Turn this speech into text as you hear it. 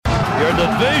your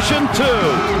Division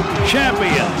II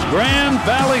champions, Grand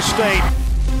Valley State.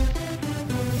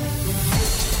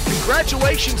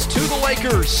 Congratulations to the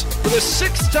Lakers. For the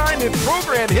sixth time in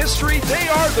program history, they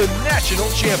are the national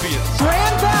champions.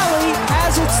 Grand Valley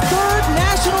has its third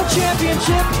national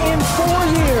championship in 4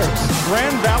 years.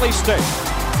 Grand Valley State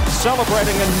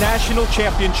celebrating a national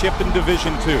championship in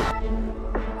Division II.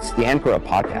 It's the Anchor Up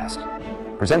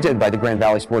Podcast, presented by the Grand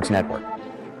Valley Sports Network.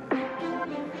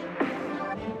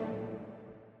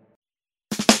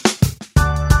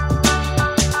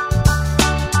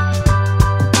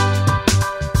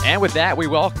 And with that, we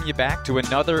welcome you back to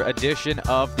another edition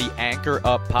of the Anchor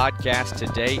Up Podcast.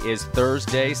 Today is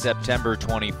Thursday, September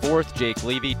 24th. Jake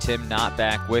Levy, Tim Knott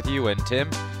back with you. And Tim,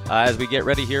 as we get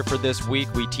ready here for this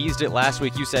week, we teased it last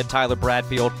week. You said Tyler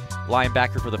Bradfield,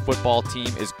 linebacker for the football team,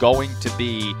 is going to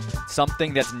be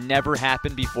something that's never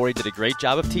happened before. He did a great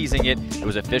job of teasing it. It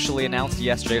was officially announced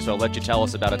yesterday, so I'll let you tell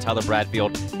us about it. Tyler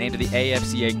Bradfield named to the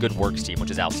AFCA Good Works team,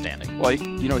 which is outstanding. Well,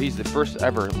 he's the first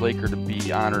ever Laker to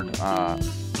be honored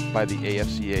by the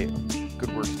AFCA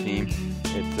Good Works team.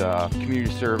 It's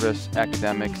community service,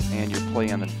 academics, and your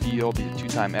play on the field. He's a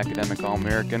two-time academic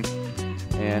All-American.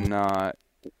 And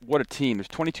what a team. There's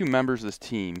 22 members of this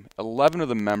team. 11 of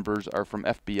the members are from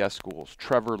FBS schools.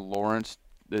 Trevor Lawrence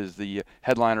is the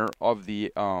headliner of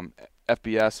the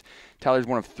FBS. Tyler's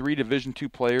one of 3 Division II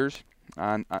players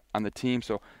on the team.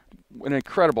 So an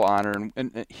incredible honor,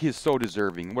 and he is so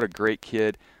deserving. What a great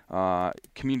kid.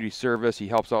 Community service. He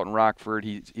helps out in Rockford.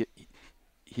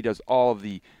 He does all of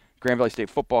the Grand Valley State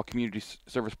football community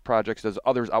service projects. Does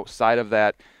others outside of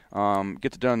that.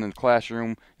 Gets it done in the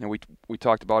classroom. You know, we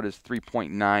talked about his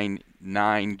 3.99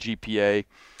 GPA.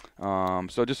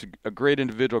 So just a great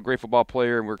individual, great football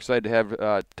player, and we're excited to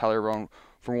have Tyler around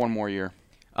for one more year.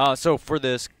 So for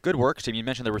this Good Works team, you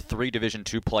mentioned there were 3 Division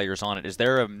II players on it. Is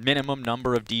there a minimum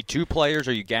number of D2 players?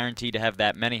 Are you guaranteed to have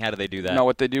that many? How do they do that? No,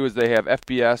 what they do is they have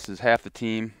FBS as half the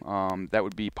team. That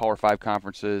would be Power 5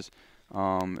 conferences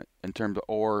in terms of,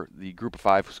 or the Group of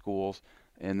 5 schools.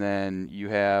 And then you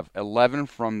have 11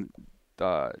 from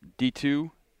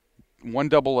D2, 1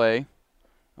 AA,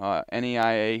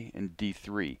 NEIA, and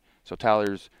D3. So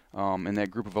Tyler's in that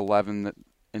group of 11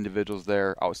 individuals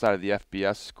there outside of the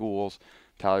FBS schools.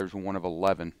 Tyler's one of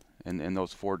 11 in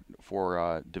those four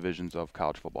divisions of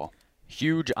college football.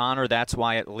 Huge honor. That's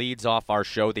why it leads off our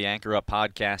show. The Anchor Up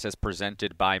Podcast is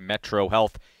presented by Metro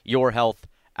Health. Your health,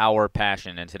 our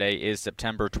passion. And today is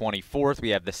September 24th. We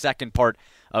have the second part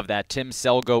of that Tim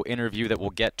Selgo interview that we'll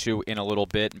get to in a little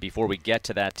bit. And before we get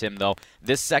to that, Tim, though,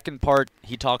 this second part,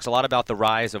 he talks a lot about the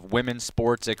rise of women's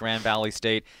sports at Grand Valley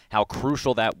State, how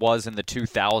crucial that was in the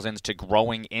 2000s to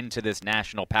growing into this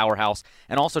national powerhouse,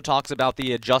 and also talks about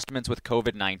the adjustments with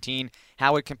COVID-19,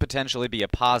 how it can potentially be a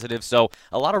positive. So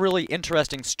a lot of really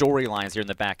interesting storylines here in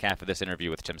the back half of this interview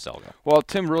with Tim Selgo. Well,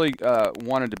 Tim really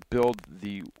wanted to build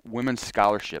the women's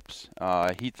scholarships.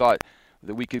 He thought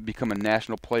that we could become a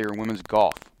national player in women's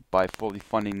golf by fully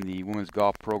funding the women's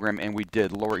golf program, and we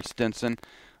did. Lori Stinson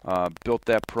built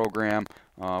that program.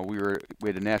 We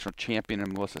had a national champion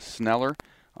in Melissa Sneller.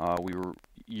 We were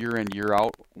year in, year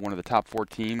out one of the top 4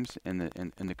 teams in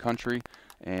the country,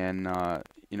 and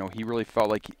he really felt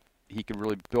like he could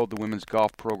really build the women's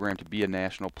golf program to be a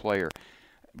national player.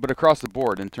 But across the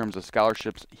board, in terms of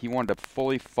scholarships, he wanted to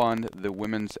fully fund the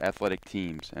women's athletic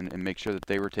teams and make sure that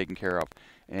they were taken care of.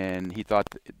 And he thought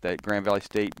that Grand Valley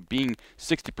State, being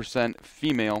 60%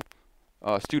 female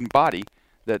student body,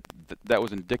 that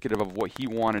was indicative of what he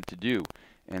wanted to do.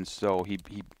 And so he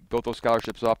built those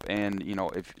scholarships up. And,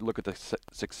 if you look at the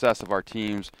success of our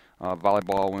teams,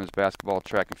 volleyball, women's basketball,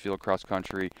 track and field, cross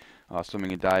country,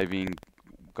 swimming and diving,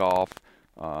 golf,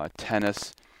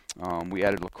 tennis. We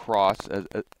added lacrosse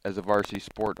as a varsity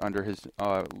sport under his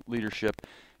leadership,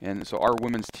 and so our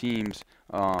women's teams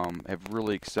have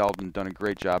really excelled and done a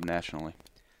great job nationally.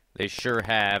 They sure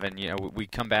have, and we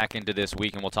come back into this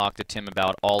week and we'll talk to Tim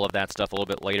about all of that stuff a little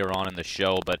bit later on in the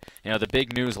show. But the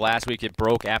big news last week, it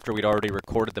broke after we'd already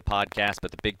recorded the podcast,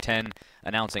 but the Big Ten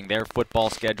announcing their football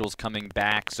schedules coming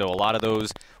back. So a lot of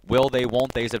those will they,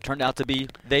 won't they's have turned out to be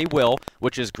they will,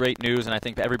 which is great news, and I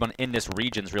think everyone in this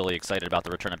region is really excited about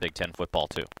the return of Big Ten football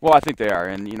too. Well, I think they are,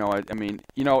 and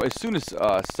as soon as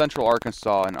Central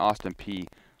Arkansas and Austin Peay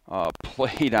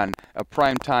played on a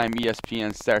primetime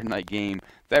ESPN Saturday night game,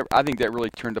 I think that really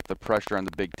turned up the pressure on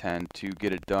the Big Ten to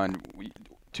get it done.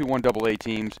 2 1AA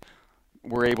teams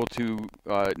were able to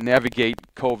navigate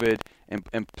COVID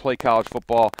and play college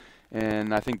football,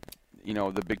 and I think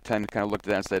the Big Ten kind of looked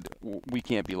at that and said, we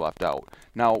can't be left out.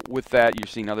 Now, with that, you're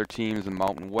seeing other teams in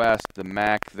Mountain West, the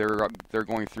MAC, they're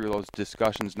going through those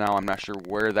discussions now. I'm not sure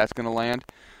where that's going to land,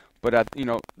 But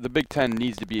the Big Ten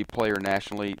needs to be a player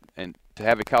nationally, and to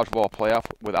have a college football playoff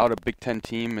without a Big Ten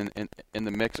team in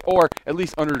the mix, or at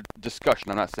least under discussion.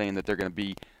 I'm not saying that they're going to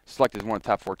be selected as one of the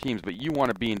top 4 teams, but you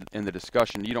want to be in the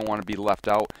discussion. You don't want to be left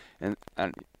out. And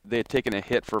they had taken a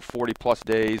hit for 40-plus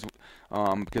days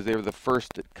because they were the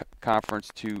first conference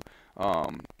to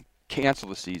cancel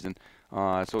the season.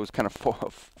 So it was kind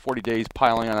of 40 days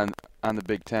piling on the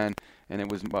Big Ten, and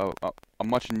it was a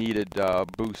much-needed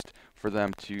boost for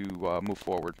them to move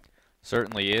forward.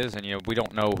 Certainly is, and we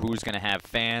don't know who's going to have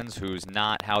fans, who's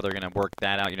not, how they're going to work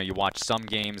that out. You watch some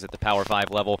games at the Power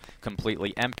 5 level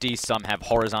completely empty. Some have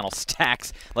horizontal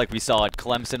stacks, like we saw at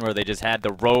Clemson, where they just had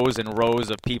the rows and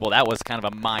rows of people. That was kind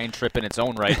of a mind trip in its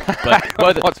own right.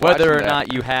 But whether or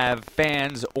not you have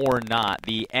fans or not,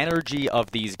 the energy of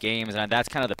these games, and that's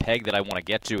kind of the peg that I want to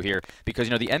get to here, because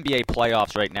the NBA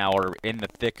playoffs right now are in the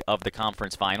thick of the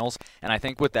conference finals, and I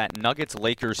think with that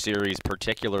Nuggets-Lakers series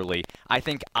particularly, I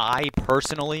think I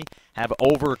personally have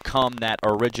overcome that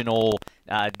original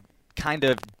kind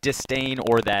of disdain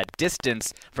or that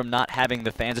distance from not having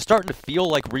the fans. It's starting to feel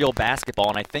like real basketball,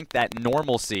 and I think that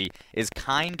normalcy is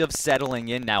kind of settling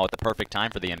in now at the perfect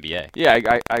time for the NBA. Yeah,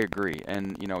 I agree.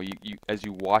 And you as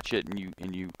you watch it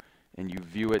and you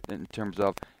view it in terms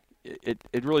of it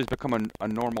really has become a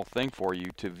normal thing for you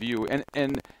to view,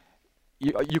 and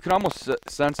you can almost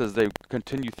sense as they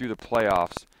continue through the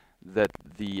playoffs that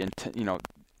the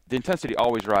intensity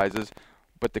always rises,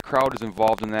 but the crowd is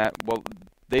involved in that. Well,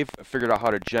 they've figured out how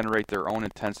to generate their own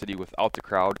intensity without the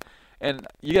crowd, and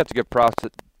you have to give props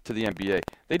to the NBA.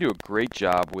 They do a great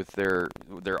job with their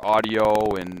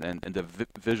audio and the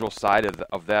visual side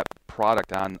of that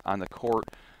product on the court.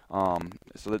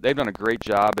 So that they've done a great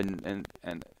job, and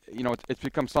it's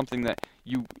become something that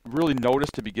you really notice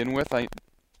to begin with.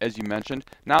 As you mentioned,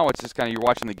 now it's just kind of you're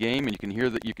watching the game and you can hear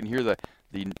the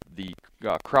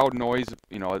crowd noise,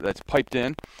 that's piped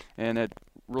in, and it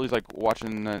really is like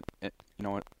watching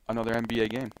another NBA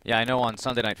game. Yeah, I know on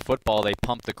Sunday Night Football they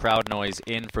pump the crowd noise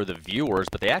in for the viewers,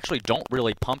 but they actually don't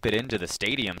really pump it into the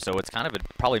stadium, so it's kind of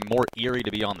probably more eerie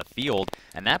to be on the field,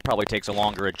 and that probably takes a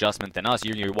longer adjustment than us.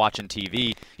 You're watching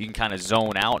TV, you can kind of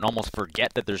zone out and almost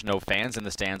forget that there's no fans in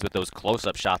the stands with those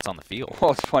close-up shots on the field.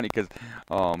 Well, it's funny because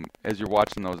as you're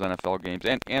watching those NFL games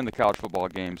and the college football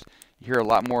games, you hear a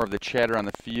lot more of the chatter on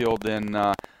the field and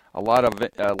a lot of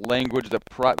language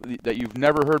that you've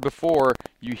never heard before.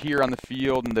 You hear on the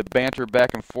field, and the banter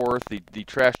back and forth, the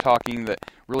trash talking that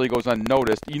really goes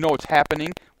unnoticed. You know it's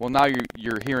happening. Well, now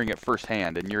you're hearing it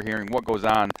firsthand, and you're hearing what goes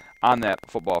on that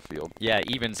football field. Yeah,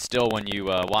 even still, when you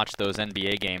watch those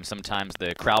NBA games, sometimes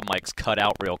the crowd mics cut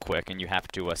out real quick, and you have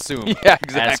to assume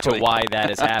as to why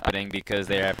that is happening, because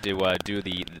they have to do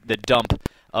the dump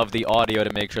of the audio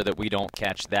to make sure that we don't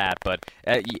catch that. But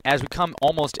as we come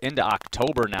almost into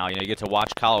October now, you get to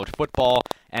watch college football,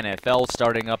 NFL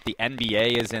starting up, the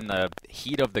NBA is in the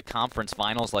heat of the conference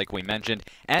finals like we mentioned,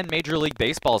 and Major League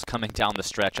Baseball is coming down the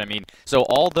stretch. So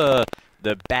all the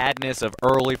badness of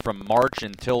early from March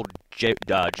until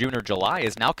June or July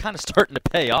is now kind of starting to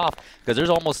pay off, because there's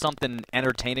almost something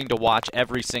entertaining to watch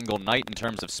every single night in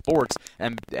terms of sports.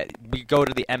 And we go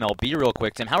to the MLB real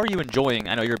quick. Tim, how are you enjoying,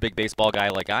 I know you're a big baseball guy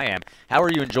like I am, how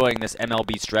are you enjoying this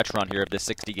MLB stretch run here of this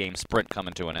 60-game sprint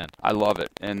coming to an end? I love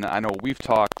it, and I know we've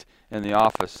talked in the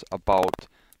office about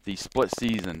the split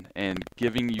season and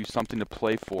giving you something to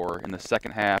play for in the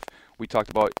second half. We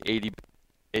talked about 80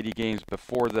 games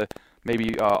before the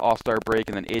maybe All-Star break,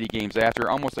 and then 80 games after,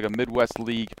 almost like a Midwest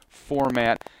League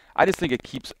format. I just think it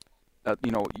keeps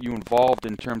you involved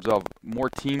in terms of more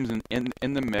teams in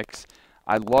the mix.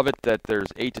 I love it that there's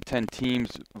 8 to 10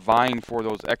 teams vying for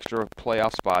those extra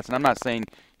playoff spots, and I'm not saying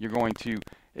you're going to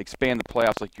expand the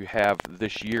playoffs like you have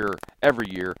this year every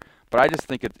year, but I just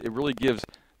think it really gives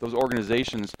those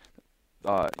organizations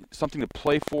something to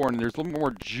play for, and there's a little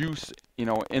more juice,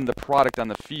 in the product on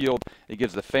the field. It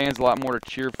gives the fans a lot more to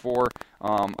cheer for.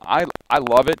 I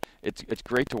love it. It's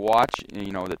great to watch.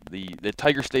 The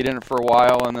Tigers stayed in it for a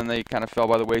while, and then they kind of fell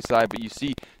by the wayside. But you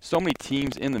see so many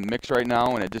teams in the mix right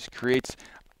now, and it just creates.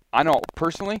 I know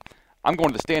personally, I'm going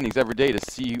to the standings every day to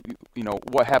see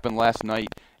what happened last night,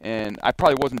 and I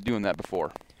probably wasn't doing that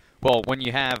before. Well, when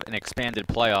you have an expanded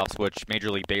playoffs, which Major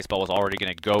League Baseball was already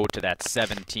going to go to that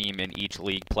 7-team in each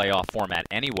league playoff format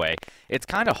anyway, it's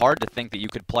kind of hard to think that you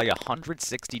could play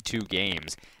 162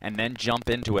 games and then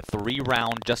jump into a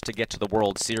 3-round just to get to the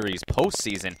World Series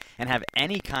postseason and have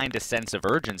any kind of sense of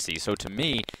urgency. So to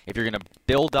me, if you're going to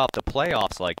build up the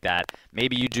playoffs like that,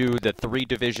 maybe you do the 3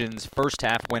 divisions first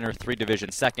half winner, 3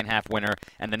 divisions second half winner,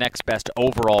 and the next best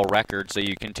overall record, so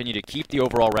you continue to keep the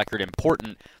overall record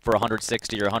important for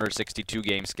 160 or 160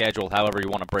 62-game schedule, however you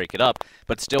want to break it up,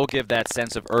 but still give that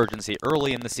sense of urgency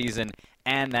early in the season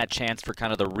and that chance for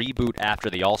kind of the reboot after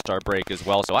the All-Star break as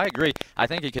well. So I agree. I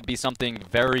think it could be something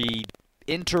very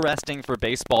interesting for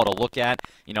baseball to look at.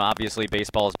 You know, obviously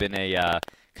baseball has been a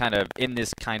kind of in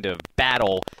this kind of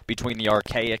battle between the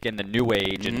archaic and the new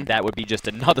age, and that would be just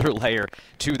another layer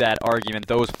to that argument.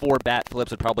 Those 4 bat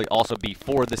flips would probably also be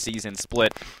for the season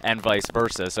split and vice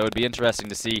versa. So it would be interesting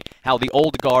to see how the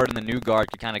old guard and the new guard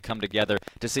could kind of come together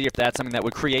to see if that's something that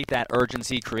would create that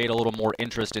urgency, create a little more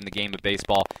interest in the game of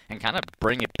baseball, and kind of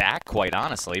bring it back, quite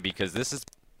honestly, because this is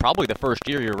probably the first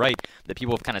year, you're right, that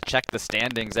people have kind of checked the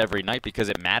standings every night because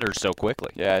it matters so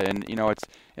quickly. Yeah, and you know, it's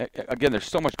again, there's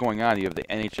so much going on. You have the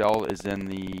NHL is in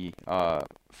the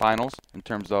finals in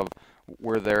terms of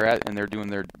where they're at, and they're doing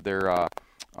their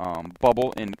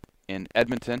bubble in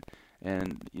Edmonton,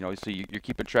 and you know, so you're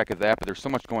keeping track of that. But there's so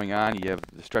much going on. You have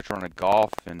the stretch run of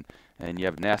golf, and you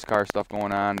have NASCAR stuff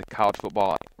going on. The college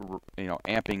football, you know,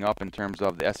 amping up in terms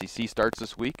of the SEC starts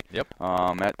this week. Yep.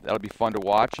 That'll be fun to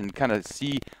watch and kind of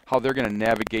see how they're going to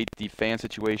navigate the fan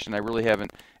situation. I really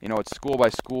haven't, you know, it's school by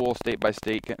school, state by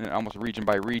state, and almost region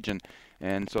by region,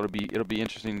 and so it'll be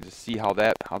interesting to see how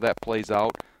that plays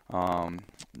out.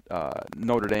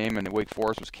 Notre Dame and Wake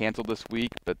Forest was canceled this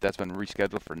week, but that's been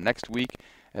rescheduled for next week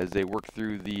as they work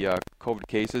through the COVID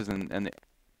cases, and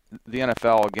the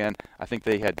NFL, again, I think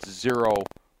they had 0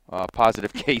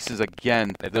 positive cases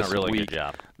again They've done this a really week. good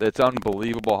job. It's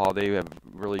unbelievable how they have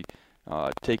really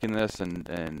taken this and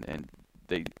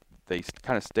they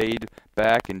kind of stayed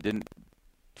back and didn't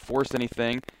force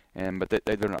anything, but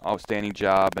they've done an outstanding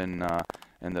job, and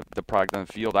the product on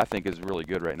the field, I think, is really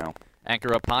good right now.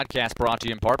 Anchor Up Podcast brought to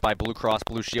you in part by Blue Cross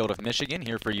Blue Shield of Michigan.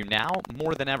 Here for you now,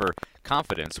 more than ever,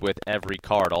 confidence with every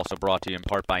card. Also brought to you in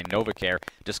part by NovaCare.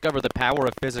 Discover the power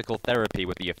of physical therapy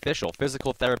with the official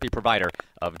physical therapy provider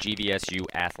of GVSU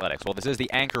Athletics. Well, this is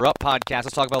the Anchor Up Podcast.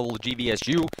 Let's talk about a little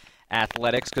GVSU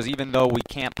athletics, because even though we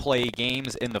can't play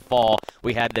games in the fall,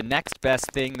 we had the next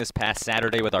best thing this past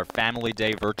Saturday with our Family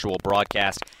Day virtual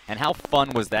broadcast. And how fun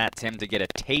was that, Tim, to get a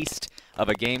taste of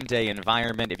a game day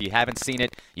environment? If you haven't seen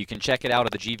it, you can check it out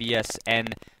at the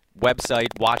GVSN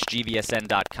website,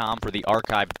 watchgvsn.com for the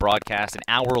archived broadcast, an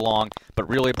hour long, but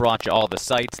really brought you all the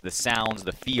sights, the sounds,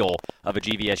 the feel of a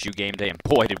GVSU game day, and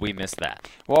boy, did we miss that.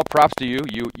 Well, props to you.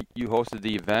 You hosted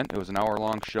the event. It was an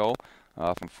hour-long show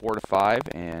from 4 to 5,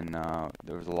 and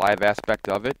there was a live aspect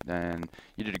of it, and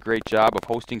you did a great job of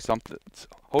hosting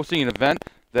an event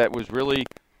that was really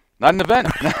not an event.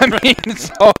 I mean,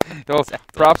 so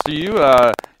props to you.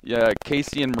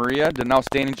 Casey and Maria did an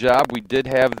outstanding job. We did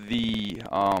have the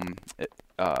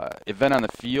event on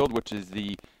the field, which is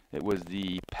the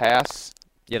pass.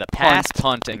 Yeah, the pass,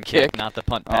 punt, and kick, not the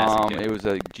punt, pass, and kick. It was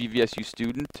a GVSU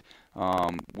student,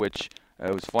 which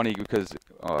it was funny because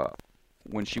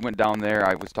when she went down there,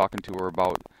 I was talking to her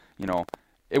about, you know,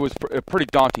 it was a pretty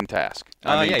daunting task.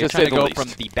 Yeah, you're trying to go from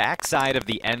the backside of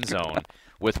the end zone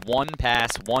with one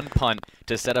pass, one punt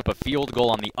to set up a field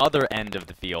goal on the other end of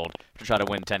the field to try to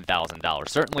win $10,000.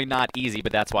 Certainly not easy,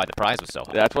 but that's why the prize was so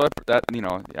high. That's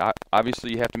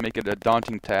obviously you have to make it a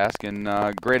daunting task, and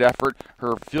great effort.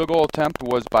 Her field goal attempt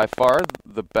was by far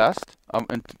the best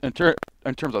in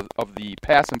terms of the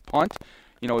pass and punt.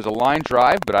 You know, it was a line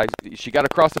drive, but she got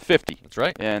across the 50. That's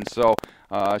right. And so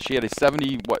she had a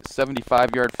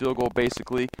 75-yard field goal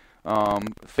basically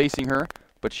facing her,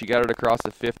 but she got it across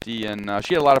the 50, and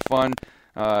she had a lot of fun.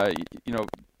 You know,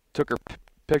 took her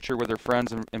picture with her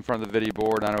friends in front of the video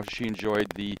board. I know she enjoyed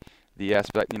the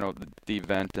aspect, you know, the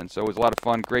event, and so it was a lot of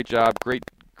fun. Great job. Great.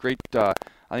 I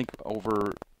think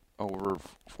over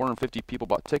 450 people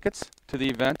bought tickets to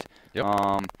the event.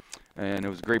 Yep. And it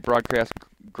was a great broadcast,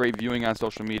 great viewing on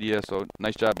social media, so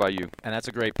nice job by you. And that's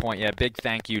a great point. Yeah, big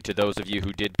thank you to those of you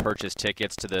who did purchase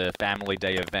tickets to the Family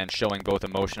Day event, showing both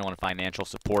emotional and financial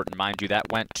support. And mind you, that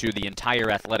went to the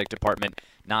entire athletic department,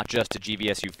 not just to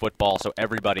GVSU football, so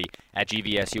everybody at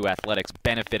GVSU Athletics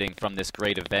benefiting from this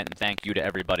great event. And thank you to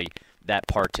everybody that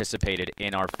participated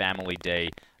in our Family Day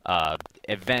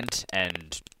event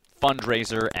and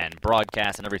fundraiser and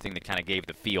broadcast and everything that kind of gave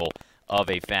the feel of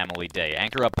a family day.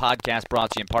 Anchor Up Podcast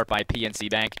brought to you in part by PNC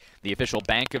Bank, the official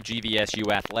bank of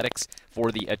GVSU Athletics,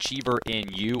 for the Achiever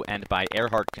in You, and by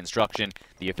Earhart Construction,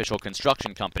 the official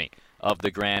construction company of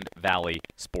the Grand Valley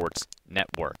Sports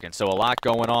Network. And so a lot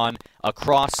going on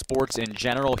across sports in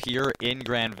general here in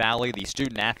Grand Valley. The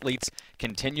student athletes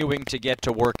continuing to get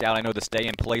to work out. I know the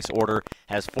stay-in-place order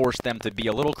has forced them to be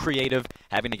a little creative,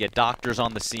 having to get doctors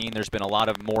on the scene. There's been a lot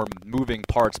of more moving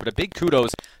parts, but a big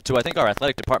kudos to, I think, our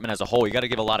athletic department as a whole. You got to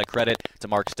give a lot of credit to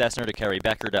Mark Stessner, to Kerry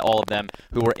Becker, to all of them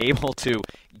who were able to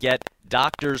get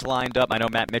doctors lined up. I know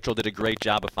Matt Mitchell did a great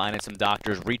job of finding some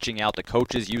doctors, reaching out to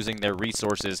coaches, using their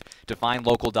resources to find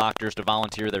local doctors to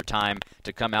volunteer their time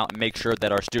to come out and make sure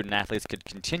that our student athletes could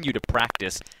continue to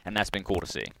practice, and that's been cool to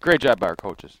see. Great job by our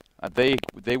coaches. They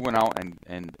went out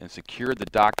and secured the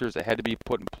doctors that had to be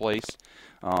put in place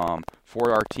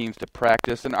for our teams to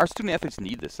practice, and our student athletes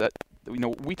need this.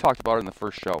 We talked about it in the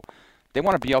first show. They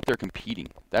want to be out there competing.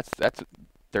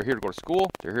 They're here to go to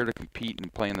school. They're here to compete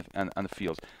and play on the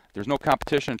fields. There's no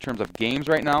competition in terms of games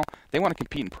right now. They want to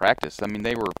compete and practice. I mean,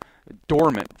 they were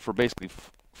dormant for basically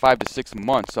 5 to 6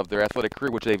 months of their athletic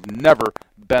career, which they've never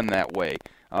been that way.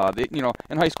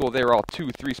 In high school, they were all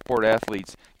 2-3 sport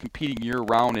athletes competing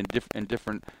year-round in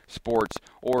different sports,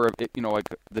 or like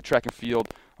the track and field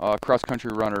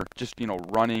cross-country runner, just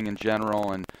running in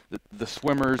general, and the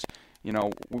swimmers.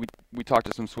 We talked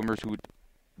to some swimmers who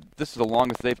this is the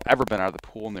longest they've ever been out of the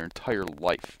pool in their entire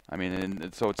life. I mean,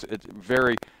 and so it's a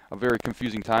very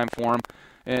confusing time for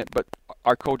them. But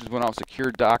our coaches went out and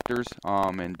secured doctors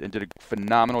and did a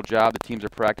phenomenal job. The teams are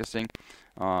practicing,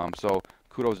 so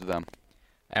kudos to them.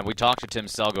 And we talked to Tim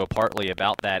Selgo partly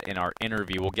about that in our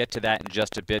interview. We'll get to that in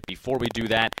just a bit. Before we do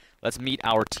that, let's meet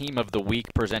our Team of the Week,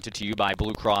 presented to you by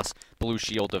Blue Cross Blue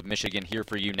Shield of Michigan. Here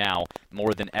for you now,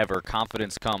 more than ever,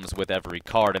 confidence comes with every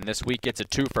card. And this week it's a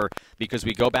twofer because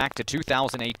we go back to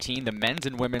 2018, the men's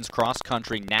and women's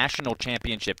cross-country national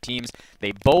championship teams.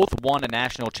 They both won a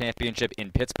national championship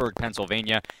in Pittsburgh,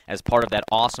 Pennsylvania, as part of that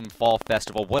awesome fall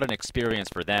festival. What an experience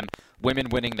for them. Women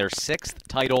winning their 6th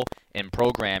title in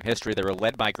program history. They were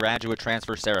led by graduate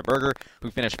transfer Sarah Berger, who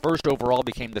finished first overall,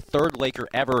 became the 3rd Laker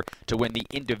ever to win the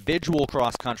individual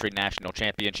cross-country national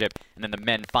championship. And then the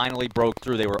men finally broke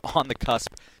through. They were on the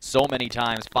cusp so many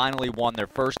times, finally won their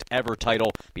first ever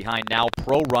title behind now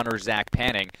pro runner Zach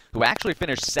Panning, who actually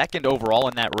finished 2nd overall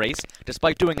in that race,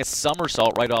 despite doing a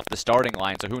somersault right off the starting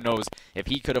line. So who knows if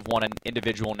he could have won an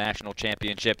individual national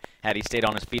championship had he stayed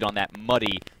on his feet on that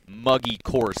muggy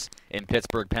course in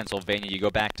Pittsburgh, Pennsylvania. You go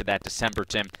back to that December,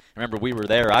 Tim. Remember, we were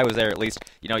there. I was there at least.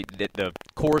 The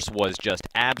course was just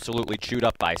absolutely chewed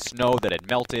up by snow that had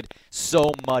melted.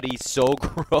 So muddy, so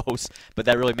gross. But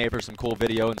that really made for some cool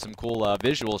video and some cool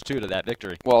visuals, too, to that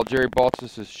victory. Well, Jerry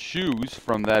Baltus' shoes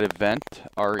from that event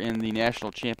are in the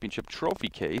national championship trophy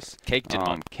case. Caked in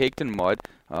mud. Caked in mud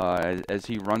as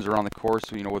he runs around the course,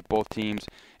 with both teams.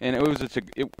 And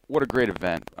what a great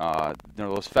event.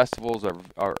 Those festivals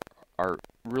are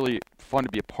really fun to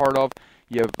be a part of.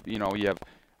 You have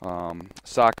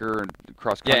soccer and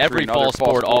cross country. Yeah, every and fall other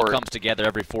sport all comes together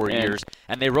every 4 years,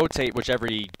 and they rotate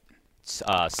every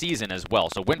season as well.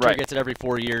 So winter gets it every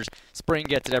 4 years, spring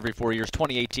gets it every 4 years.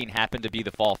 2018 happened to be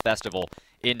the fall festival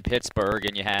in Pittsburgh,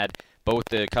 and you had both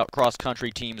the cross-country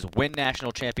teams win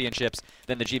national championships,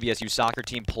 then the GVSU soccer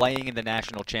team playing in the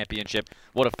national championship.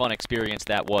 What a fun experience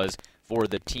that was for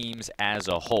the teams as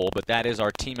a whole. But that is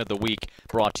our Team of the Week,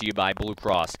 brought to you by Blue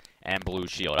Cross and Blue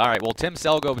Shield. All right, well, Tim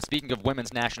Selgo, speaking of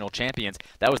women's national champions,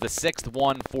 that was the 6th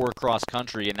one for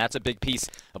cross-country, and that's a big piece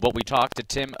of what we talked to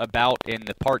Tim about in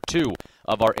the part 2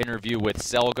 of our interview with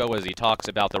Selgo, as he talks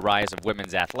about the rise of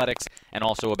women's athletics and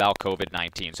also about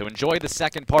COVID-19. So enjoy the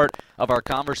second part of our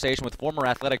conversation with former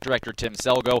athletic director Tim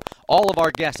Selgo. All of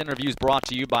our guest interviews brought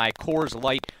to you by Coors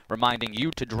Light, reminding you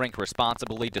to drink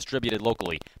responsibly, distributed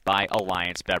locally by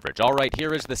Alliance Beverage. All right,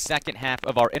 here is the second half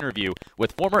of our interview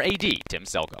with former AD Tim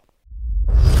Selgo.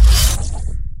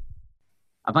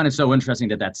 I find it so interesting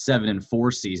that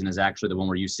 7-4 season is actually the one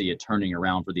where you see it turning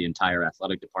around for the entire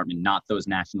athletic department, not those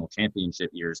national championship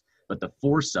years, but the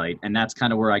foresight. And that's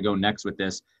kind of where I go next with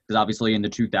this, because obviously in the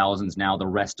 2000s now, the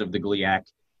rest of the GLIAC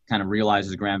kind of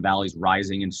realizes Grand Valley's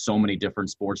rising in so many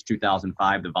different sports.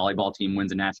 2005, the volleyball team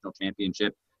wins a national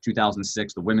championship.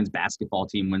 2006, the women's basketball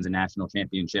team wins a national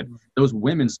championship. Those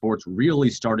women's sports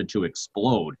really started to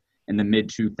explode in the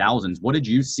mid-2000s. What did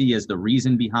you see as the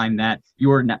reason behind that?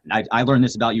 I learned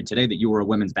this about you today, that you were a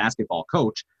women's basketball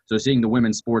coach, so seeing the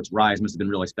women's sports rise must have been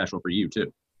really special for you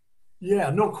too. Yeah,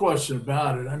 no question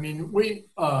about it. I mean,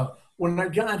 when I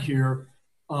got here,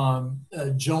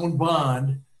 Joan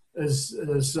Bond,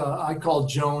 as I call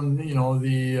Joan,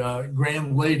 the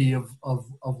grand lady of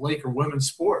Laker women's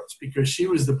sports, because she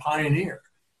was the pioneer.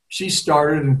 She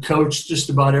started and coached just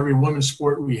about every women's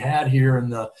sport we had here in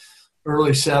the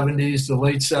early 70s to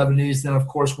late 70s, then, of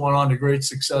course, went on to great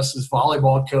success as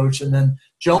volleyball coach. And then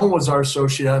Joan was our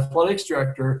associate athletics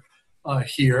director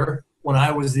here when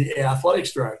I was the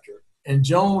athletics director. And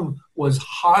Joan was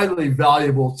highly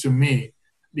valuable to me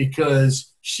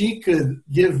because she could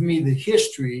give me the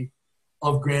history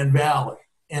of Grand Valley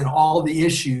and all the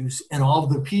issues and all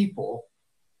the people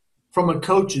from a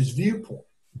coach's viewpoint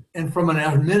and from an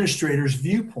administrator's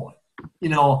viewpoint.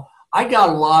 I got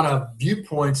a lot of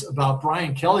viewpoints about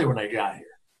Brian Kelly when I got here.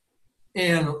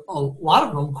 And a lot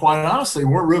of them, quite honestly,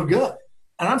 weren't real good.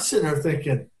 And I'm sitting there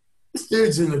thinking, this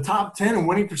dude's in the top 10 in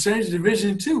winning percentage of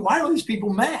Division II. Why are these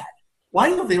people mad? Why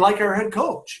don't they like our head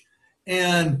coach?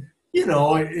 And,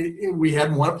 we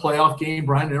hadn't won a playoff game.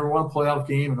 Brian never won a playoff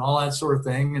game and all that sort of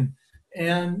thing.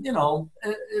 And you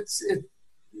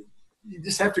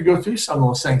just have to go through some of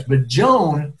those things. But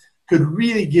Joan could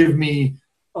really give me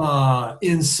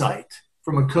insight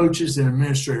from a coach's and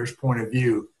administrator's point of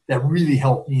view that really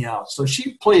helped me out. So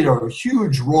she played a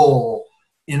huge role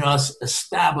in us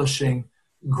establishing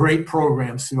great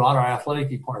programs throughout our athletic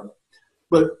department.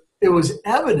 But it was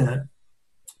evident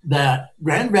that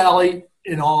Grand Valley,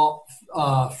 in all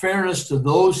fairness to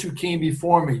those who came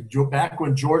before me, back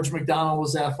when George McDonald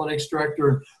was athletics director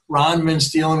and Ron Van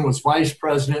Steelen was vice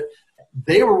president,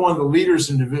 they were one of the leaders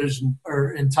in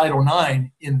Title IX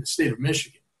in the state of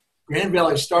Michigan. Grand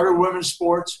Valley started women's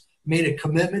sports, made a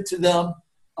commitment to them,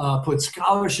 put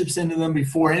scholarships into them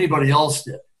before anybody else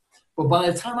did. But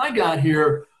by the time I got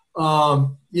here,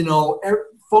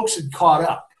 folks had caught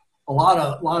up. A lot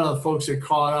of folks had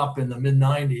caught up in the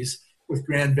mid-'90s with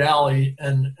Grand Valley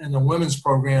and the women's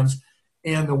programs.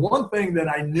 And the one thing that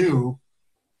I knew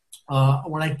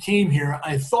when I came here,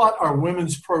 I thought our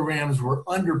women's programs were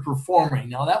underperforming.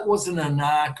 Now, that wasn't a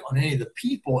knock on any of the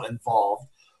people involved.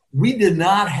 We did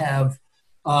not have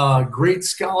great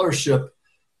scholarship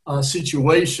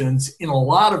situations in a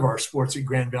lot of our sports at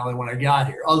Grand Valley when I got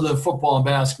here, other than football and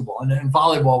basketball, and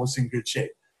volleyball was in good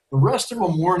shape. The rest of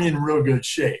them weren't in real good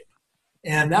shape.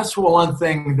 And that's one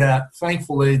thing that,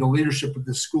 thankfully, the leadership of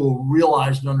the school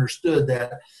realized and understood,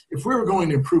 that if we were going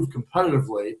to improve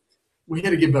competitively, we had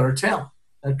to get better talent.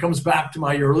 That comes back to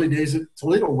my early days at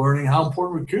Toledo, learning how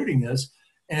important recruiting is.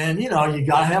 And, you got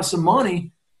to have some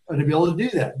money to be able to do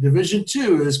that. Division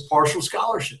II is partial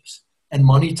scholarships, and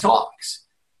money talks.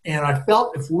 And I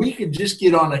felt if we could just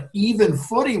get on an even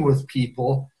footing with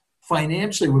people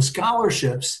financially with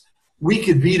scholarships, we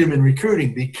could beat them in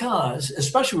recruiting because,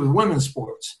 especially with women's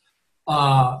sports,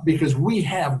 because we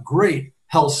have great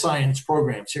health science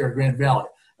programs here at Grand Valley.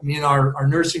 I mean, our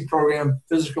nursing program,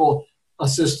 physical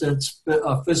assistance,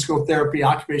 physical therapy,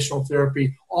 occupational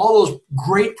therapy, all those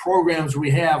great programs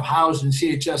we have housed in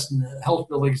CHS and the health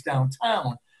buildings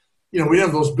downtown. We didn't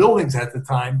have those buildings at the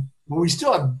time, but we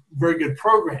still have very good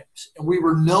programs. And we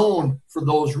were known for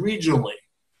those regionally.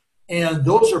 And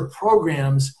those are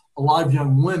programs a lot of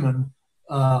young women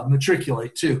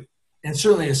matriculate to, and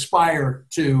certainly aspire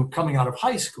to coming out of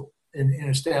high school and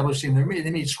establishing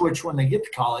they may switch when they get to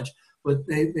college, but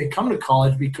they come to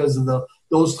college because of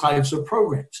those types of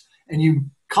programs. And you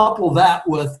couple that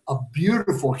with a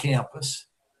beautiful campus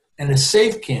and a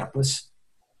safe campus,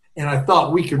 and I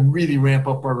thought we could really ramp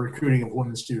up our recruiting of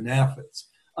women student athletes.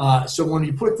 So when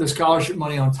you put the scholarship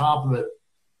money on top of it,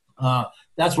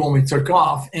 that's when we took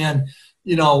off. And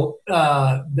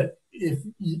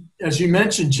as you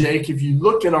mentioned, Jake, if you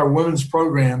look at our women's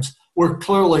programs, we're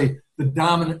clearly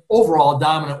the overall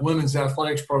dominant women's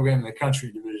athletics program in the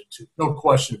country, Division II, no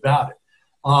question about it.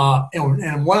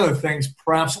 And one of the things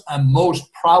perhaps I'm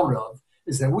most proud of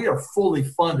is that we are fully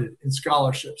funded in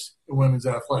scholarships in women's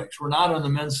athletics. We're not on the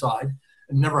men's side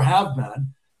and never have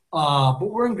been, but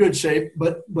we're in good shape.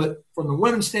 But from the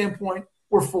women's standpoint,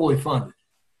 we're fully funded.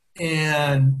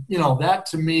 And, that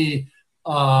to me,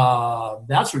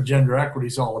 that's what gender equity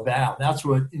is all about. That's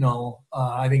what,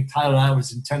 I think Title IX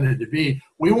was intended to be.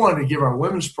 We wanted to give our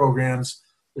women's programs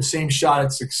the same shot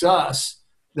at success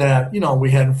that,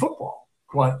 we had in football,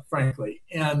 quite frankly.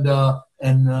 And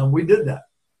we did that.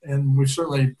 And we've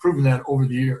certainly proven that over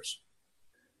the years.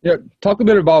 Yeah. Talk a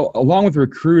bit about, along with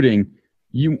recruiting,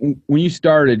 when you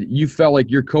started, you felt like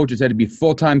your coaches had to be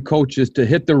full-time coaches to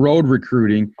hit the road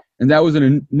recruiting. And that was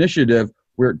an initiative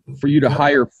for you to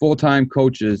hire full-time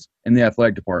coaches in the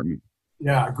athletic department.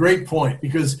 Yeah, great point.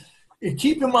 Because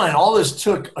keep in mind, all this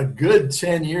took a good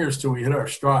 10 years till we hit our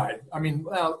stride. I mean,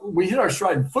 we hit our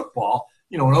stride in football.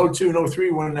 In 02 and 03,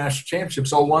 we won national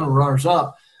championships, 01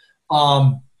 runners-up.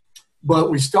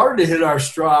 But we started to hit our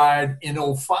stride in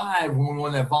 05 when we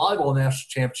won that volleyball national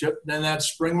championship. Then that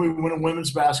spring, we won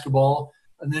women's basketball.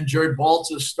 And then Jared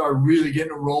Baltus started really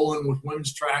getting it rolling with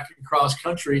women's track and cross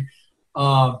country.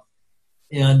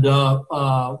 And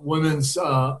women's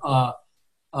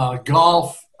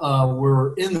golf,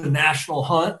 we're in the national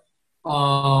hunt.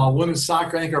 Women's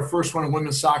soccer, I think our first one in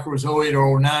women's soccer was 08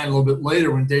 or 09, a little bit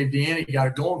later when Dave Deaney got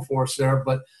it going for us there.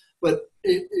 But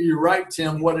you're right,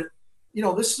 Tim.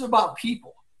 This is about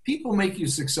people. People make you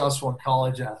successful in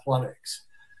college athletics.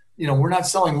 We're not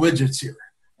selling widgets here.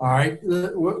 All right.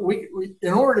 We,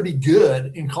 in order to be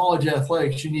good in college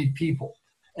athletics, you need people.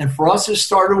 And for us, it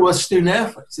started with student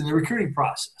athletes in the recruiting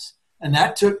process. And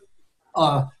that took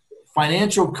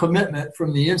financial commitment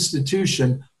from the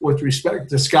institution with respect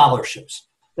to scholarships.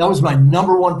 That was my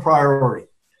number one priority.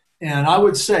 And I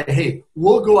would say, hey,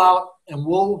 we'll go out and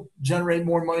we'll generate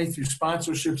more money through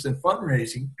sponsorships and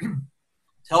fundraising to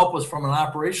help us from an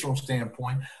operational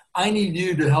standpoint. I need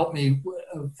you to help me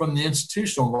from the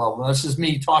institutional level. This is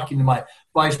me talking to my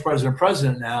vice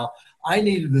president now. I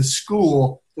needed the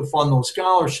school to fund those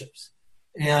scholarships.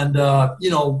 And,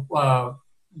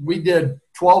 we did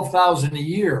 $12,000 a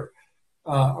year.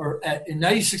 In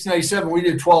 96, 97, we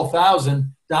did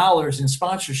 $12,000 in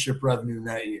sponsorship revenue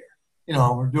that year.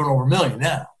 We're doing over $1 million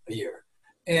now a year.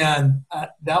 And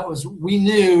we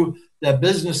knew that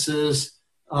businesses,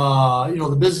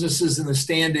 the businesses in the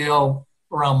Standale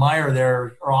around Meyer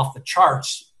there are off the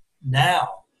charts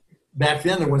now. Back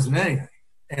then there wasn't anything.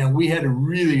 And we had to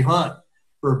really hunt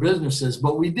for businesses,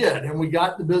 but we did. And we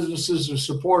got the businesses to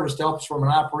support us, to help us from an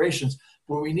operations.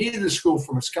 But we needed the school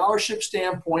from a scholarship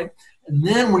standpoint. And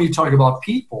then when you talk about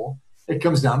people, it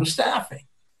comes down to staffing.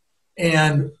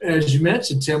 And as you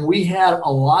mentioned, Tim, we had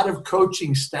a lot of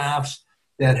coaching staffs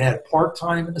that had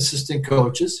part-time assistant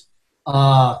coaches.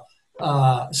 And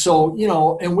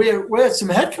we had some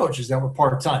head coaches that were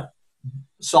part-time.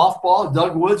 Softball,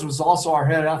 Doug Woods was also our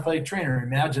head athletic trainer.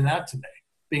 Imagine that today,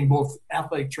 being both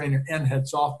athletic trainer and head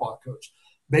softball coach.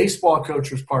 Baseball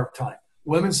coach was part-time.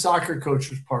 Women's soccer coach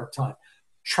was part-time.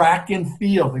 Track and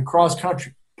field and cross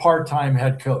country, part-time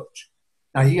head coach.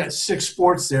 Now, you got 6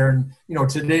 sports there. And,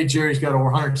 today Jerry's got over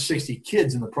 160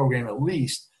 kids in the program at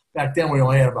least. Back then we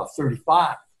only had about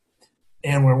 35.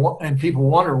 And people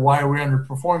wonder, why are we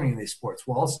underperforming in these sports?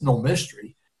 Well, it's no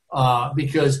mystery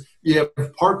because you have a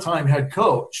part-time head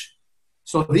coach.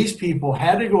 So these people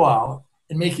had to go out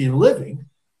and make a living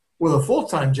with a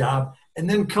full-time job and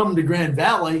then come to Grand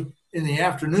Valley in the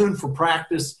afternoon for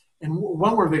practice. And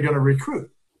when were they going to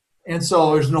recruit? And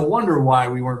so there's no wonder why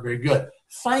we weren't very good.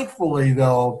 Thankfully,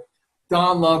 though,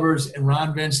 Don Lovers and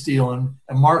Ron Van Steelen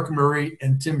and Mark Murray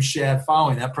and Tim Shad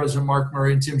following that, President Mark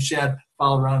Murray and Tim Shad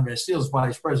followed Ron Van Steelen as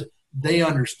vice president. They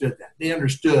understood that. They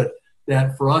understood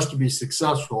that for us to be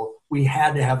successful, we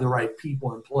had to have the right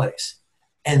people in place.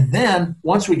 And then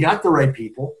once we got the right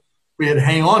people, we had to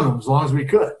hang on to them as long as we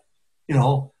could.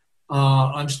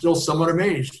 I'm still somewhat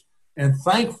amazed and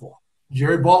thankful.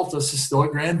 Jerry Baltus is still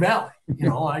at Grand Valley.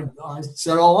 I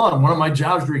said all along, one of my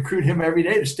jobs is to recruit him every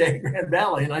day to stay at Grand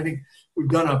Valley, and I think we've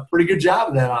done a pretty good job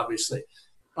of that, obviously.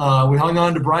 We hung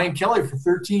on to Brian Kelly for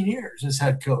 13 years as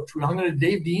head coach. We hung on to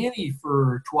Dave Deaney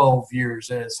for 12 years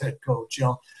as head coach,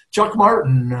 Chuck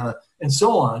Martin, and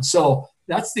so on. So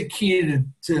that's the key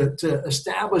to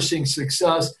establishing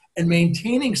success and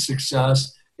maintaining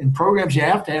success in programs. You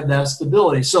have to have that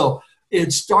stability. So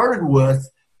it started with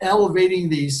elevating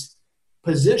these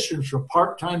positions from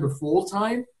part-time to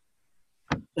full-time.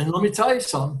 And let me tell you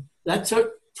something, that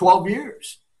took 12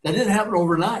 years. That didn't happen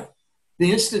overnight.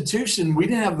 The institution, we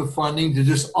didn't have the funding to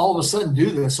just all of a sudden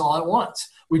do this all at once.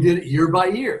 We did it year by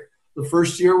year. The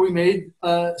first year we made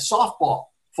softball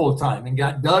full-time and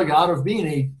got Doug out of being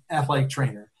an athletic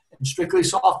trainer and strictly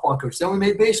softball coach. Then we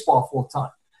made baseball full-time.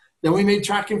 Then we made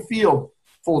track and field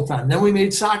full-time. Then we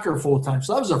made soccer full-time.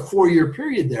 So that was a 4-year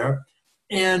period there.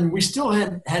 And we still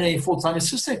hadn't had any full-time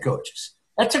assistant coaches.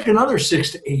 That took another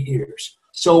 6 to 8 years.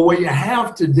 So what you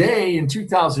have today in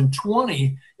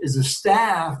 2020 is a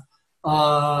staff,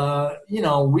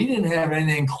 we didn't have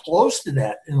anything close to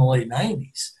that in the late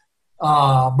 90s.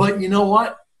 But you know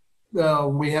what?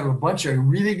 We have a bunch of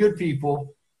really good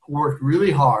people who worked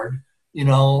really hard,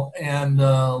 and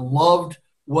loved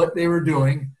what they were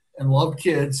doing and loved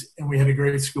kids, and we had a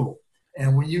great school.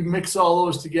 And when you mix all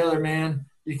those together, man,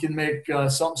 you can make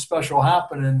something special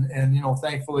happen. And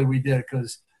thankfully we did,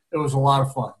 because it was a lot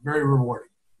of fun, very rewarding.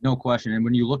 No question. And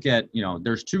when you look at,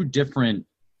 there's 2 different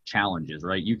challenges,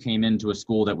 right? You came into a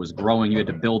school that was growing. You had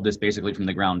to build this basically from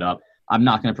the ground up. I'm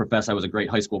not going to profess I was a great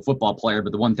high school football player,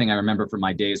 but the one thing I remember from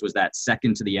my days was that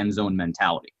second to the end zone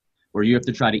mentality, where you have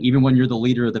to try to, even when you're the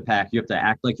leader of the pack, you have to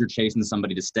act like you're chasing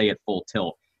somebody to stay at full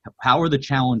tilt. How are the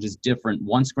challenges different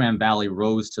once Grand Valley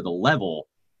rose to the level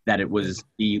that it was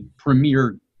the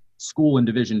premier school in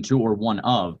Division II or one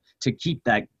of, to keep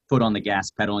that foot on the gas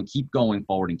pedal and keep going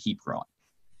forward and keep growing?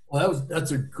 Well,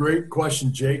 that's a great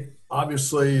question, Jake.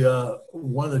 Obviously,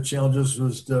 one of the challenges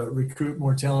was to recruit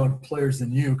more talented players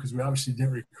than you, because we obviously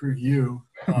didn't recruit you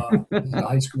as a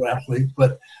high school athlete.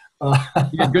 But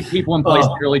you got good people in place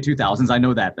in the early 2000s. I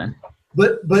know that then.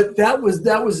 But that was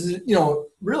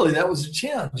really that was a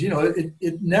challenge.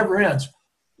 It never ends.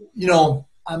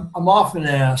 I'm often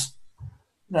asked,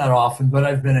 not often, but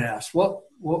I've been asked, what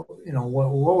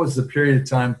was the period of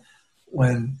time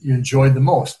when you enjoyed the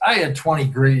most? I had 20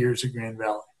 great years at Grand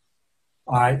Valley.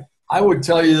 All right. I would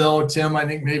tell you, though, Tim, I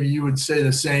think maybe you would say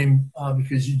the same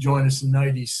because you joined us in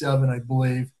 97, I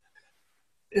believe,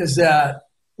 is that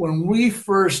when we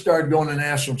first started going to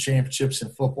national championships in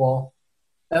football,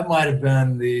 that might have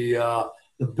been the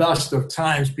best of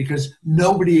times because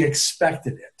nobody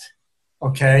expected it,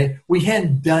 okay? We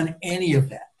hadn't done any of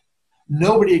that.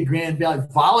 Nobody at Grand Valley.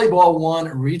 Volleyball won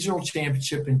a regional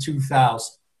championship in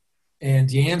 2000. And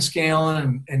Deanne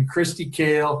Scallon and Christy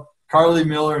Kale, Carly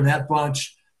Miller, and that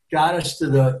bunch got us to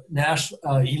the national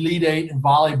Elite Eight in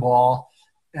volleyball,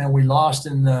 and we lost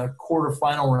in the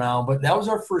quarterfinal round. But that was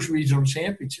our first regional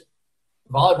championship.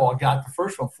 Volleyball got the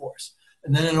first one for us.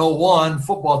 And then in 2001,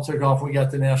 football took off. We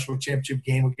got the national championship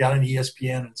game. We got an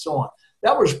ESPN and so on.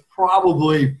 That was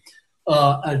probably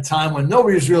a time when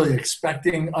nobody was really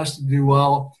expecting us to do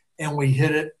well, and we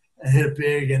hit it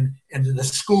big, and the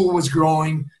school was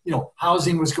growing. You know,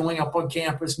 housing was going up on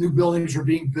campus. New buildings were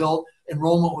being built.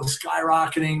 Enrollment was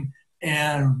skyrocketing,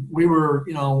 and we were,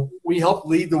 we helped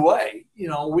lead the way.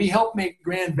 We helped make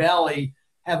Grand Valley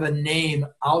have a name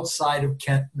outside of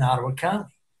Kent and Ottawa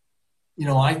County.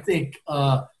 I think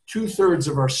 2/3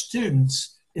 of our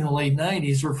students in the late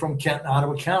 90s were from Kent and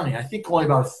Ottawa County. I think only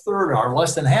about a third are,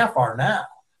 less than half are now.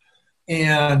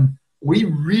 And we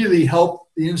really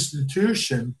helped the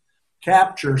institution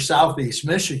capture Southeast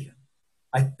Michigan.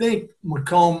 I think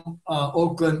Macomb,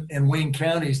 Oakland, and Wayne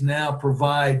counties now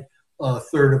provide a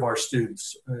third of our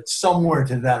students. It's somewhere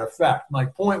to that effect. My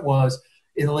point was,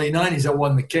 in the late 90s, that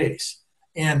wasn't the case.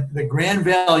 And the Grand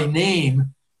Valley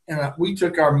name, and we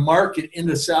took our market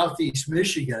into Southeast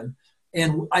Michigan,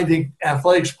 and I think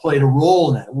athletics played a role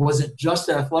in that. It wasn't just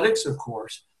athletics, of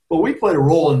course, but we played a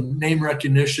role in name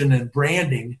recognition and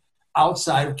branding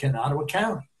outside of Kent, Ottawa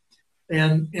County.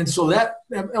 And so that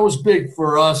was big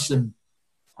for us, and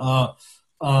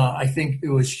I think it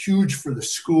was huge for the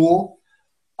school.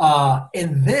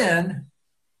 And then,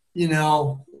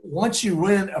 once you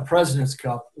win a President's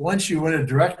Cup, once you win a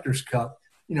Director's Cup,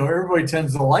 everybody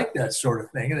tends to like that sort of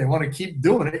thing, and they want to keep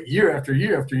doing it year after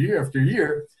year after year after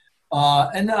year.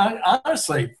 And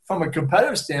honestly, from a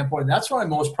competitive standpoint, that's what I'm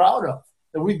most proud of,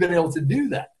 that we've been able to do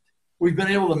that. We've been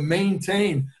able to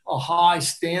maintain a high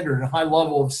standard and a high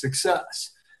level of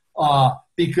success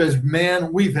because,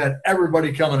 man, we've had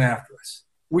everybody coming after us.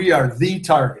 We are the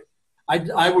target.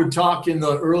 I would talk in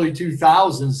the early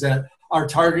 2000s that our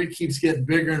target keeps getting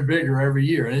bigger and bigger every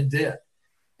year, and it did.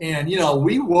 And,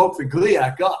 we woke the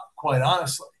GLIAC up, quite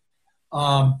honestly.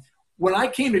 When I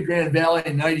came to Grand Valley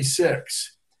in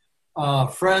 96,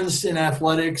 friends in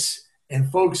athletics and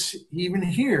folks even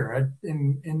here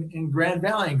in Grand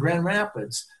Valley and Grand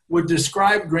Rapids would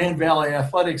describe Grand Valley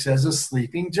athletics as a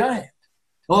sleeping giant.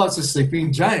 Oh, it's a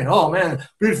sleeping giant. Oh, man,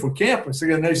 beautiful campus. They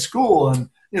got a nice school. And,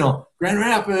 Grand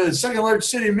Rapids, second largest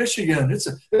city in Michigan. It's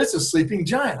a sleeping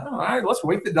giant. All right, let's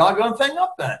wake the doggone thing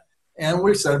up then. And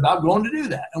we set about going to do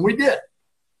that. And we did.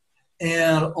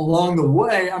 And along the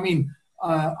way,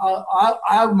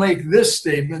 I'll make this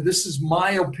statement. This is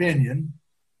my opinion.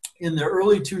 In the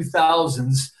early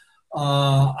 2000s,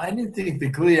 I didn't think the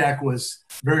GLIAC was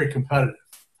very competitive.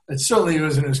 It certainly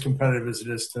wasn't as competitive as it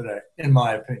is today, in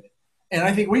my opinion. And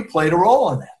I think we played a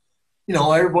role in that.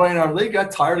 Everybody in our league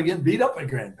got tired of getting beat up at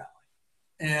Grand Valley.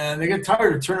 And they got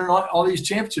tired of turning all these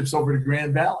championships over to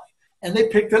Grand Valley. And they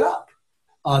picked it up.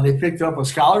 They picked it up with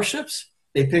scholarships.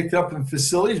 They picked up in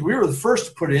facilities. We were the first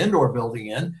to put an indoor building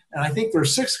in. And I think there are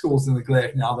 6 schools in the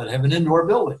GLIAC now that have an indoor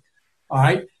building. All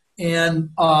right.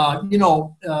 And,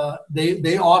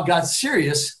 they all got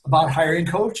serious about hiring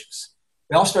coaches.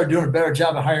 They all started doing a better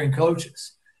job of hiring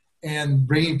coaches and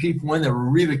bringing people in that were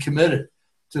really committed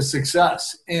to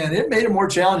success. And it made it more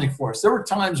challenging for us. There were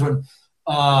times when,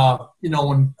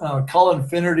 when Cullen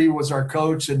Finnerty was our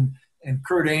coach and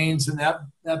Kurt Ains and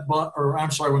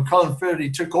when Cullen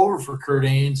Finnerty took over for Kurt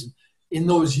Ains, in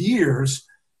those years,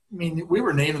 we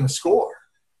were naming the score.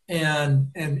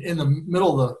 And in the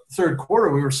middle of the third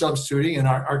quarter, we were substituting, and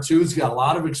our twos got a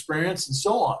lot of experience and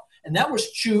so on. And that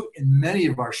was true in many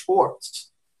of our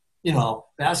sports,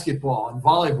 basketball and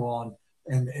volleyball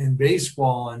and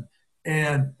baseball.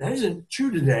 And that isn't true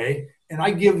today. And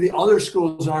I give the other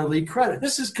schools in our league credit.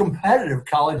 This is competitive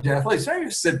college athletics. I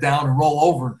just sit down and roll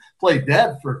over and play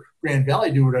dead for Grand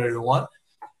Valley, do whatever they want.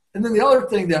 And then the other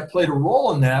thing that played a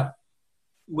role in that,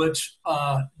 which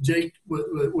Jake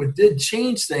what did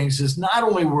change things, is not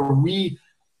only were we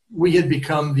had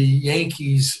become the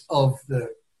Yankees of the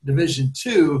Division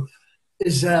II,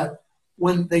 is that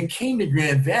when they came to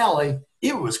Grand Valley,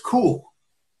 it was cool.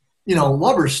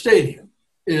 Lubbers Stadium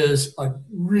is a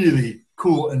really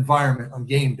cool environment on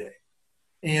game day.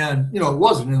 And, it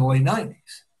wasn't in the late 90s.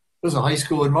 It was a high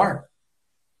school environment.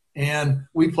 And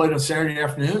we played on Saturday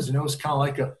afternoons, and it was kind of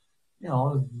like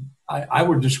I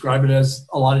would describe it as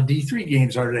a lot of D3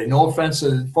 games are today. No offense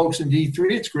to folks in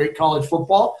D3. It's great college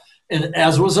football, and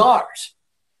as was ours.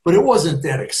 But it wasn't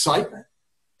that excitement.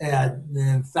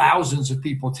 And thousands of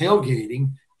people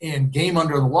tailgating and game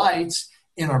under the lights,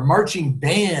 and our marching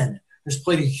band has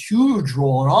played a huge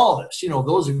role in all this.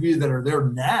 Those of you that are there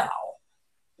now,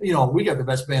 we got the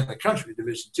best band in the country,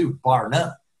 Division II, bar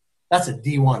none. That's a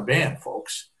D1 band,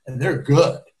 folks, and they're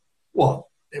good. Well,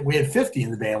 we had 50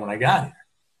 in the band when I got here.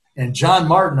 And John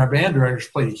Martin, our band director,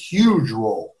 played a huge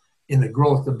role in the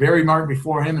growth of Barry Martin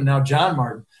before him and now John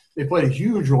Martin. They played a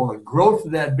huge role in the growth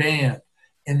of that band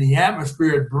and the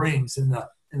atmosphere it brings and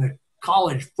the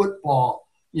college football,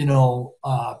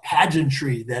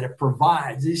 pageantry that it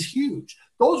provides is huge.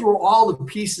 Those were all the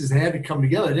pieces that had to come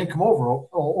together. It didn't come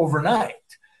overnight.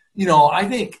 I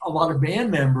think a lot of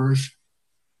band members,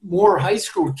 more high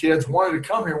school kids wanted to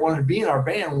come here, wanted to be in our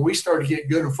band when we started to get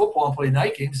good in football and play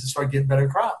night games and start getting better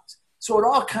crowds. So it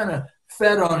all kind of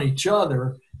fed on each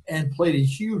other and played a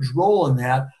huge role in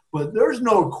that. But there's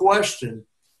no question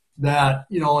that,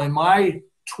 in my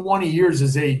 20 years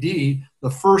as AD,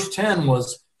 the first 10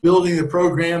 was building the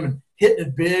program and hitting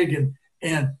it big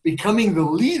and becoming the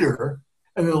leader.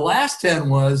 And the last 10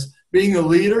 was being the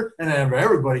leader and have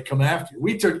everybody come after you.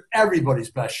 We took everybody's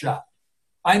best shot.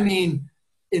 I mean,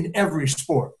 in every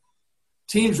sport.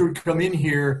 Teams would come in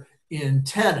here in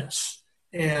tennis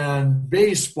and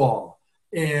baseball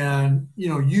and,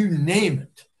 you name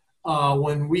it.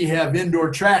 When we have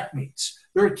indoor track meets,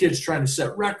 there are kids trying to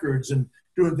set records and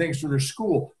doing things for their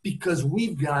school because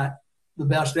we've got the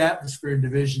best atmosphere in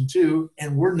Division II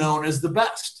and we're known as the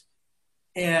best.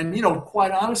 And,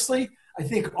 quite honestly, I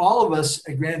think all of us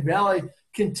at Grand Valley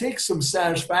can take some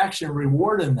satisfaction and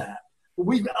reward in that.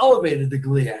 We've elevated the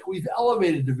GLIAC. We've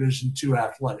elevated Division II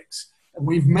athletics. And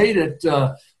we've made it,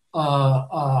 a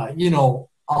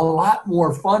lot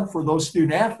more fun for those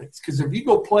student athletes. Because if you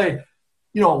go play,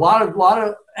 a lot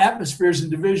of atmospheres in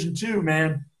Division II,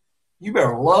 man, you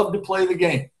better love to play the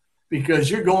game because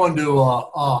you're going to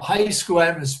a high school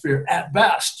atmosphere at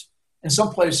best. And some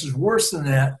places worse than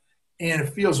that, and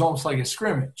it feels almost like a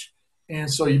scrimmage. And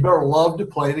so you better love to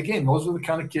play the game. Those are the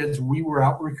kind of kids we were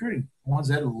out recruiting. Ones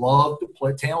that love to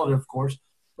play, talented, of course,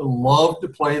 but love to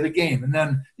play the game. And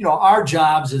then, our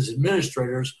jobs as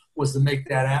administrators was to make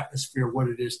that atmosphere what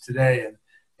it is today.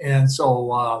 And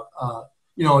so,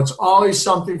 it's always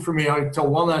something for me. I tell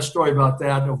one last story about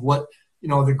that, of what,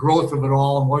 the growth of it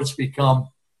all and what it's become.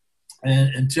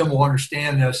 And Tim will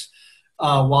understand this.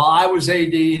 While I was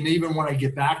AD, and even when I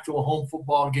get back to a home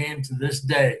football game to this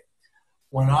day,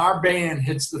 when our band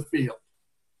hits the field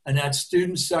and that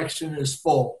student section is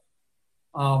full,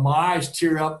 my eyes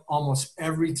tear up almost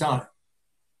every time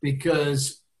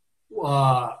because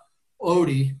late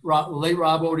Rob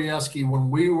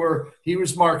Odieski, he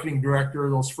was marketing director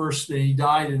those first, he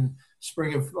died in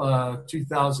spring of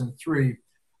 2003.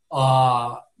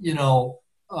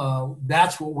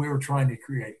 That's what we were trying to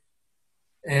create.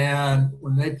 And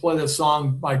when they play the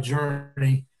song by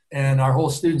Journey and our whole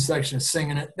student section is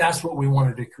singing it, that's what we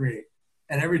wanted to create.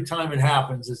 And every time it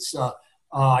happens, it's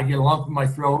I get a lump in my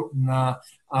throat, and I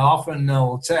often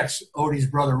will text Odie's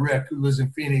brother Rick, who lives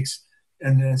in Phoenix,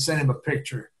 and send him a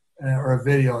picture or a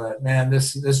video that, man,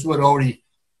 this is what Odie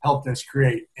helped us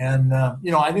create. And,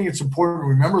 I think it's important to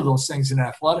remember those things in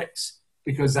athletics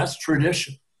because that's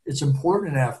tradition. It's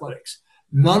important in athletics.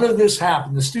 None of this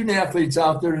happened. The student athletes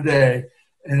out there today,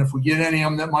 and if we get any of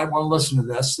them that might want to listen to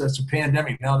this, that's a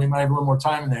pandemic. Now they might have a little more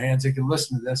time in their hands. They can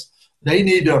listen to this. They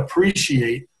need to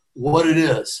appreciate what it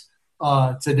is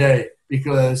today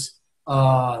because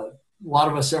a lot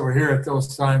of us that were here at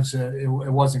those times, it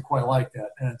wasn't quite like that.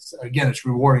 And it's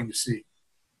rewarding to see.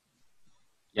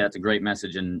 Yeah, it's a great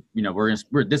message, and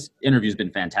this interview's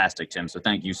been fantastic, Tim. So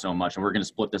thank you so much. And we're going to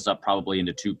split this up probably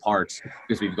into two parts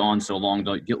because we've gone so long.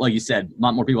 Like you said, a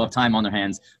lot more people have time on their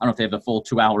hands. I don't know if they have the full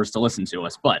 2 hours to listen to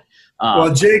us, but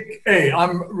well, Jake, hey,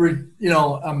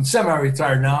 I'm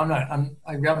semi-retired now.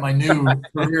 I've got my new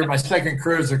career, my second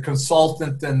career as a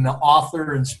consultant and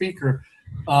author and speaker.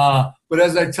 But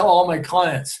as I tell all my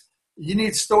clients, you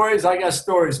need stories. I got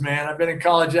stories, man. I've been in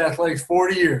college athletics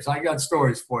 40 years. I got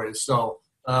stories for you. So.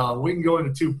 We can go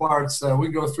into 2 parts. We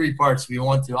can go 3 parts if you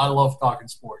want to. I love talking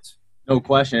sports. No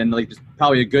question. Like,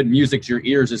 probably a good music to your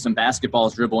ears is some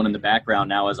basketballs dribbling in the background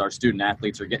now as our student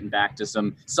athletes are getting back to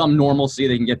some normalcy.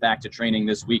 They can get back to training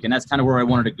this week. And that's kind of where I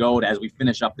wanted to go as we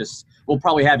finish up this. We'll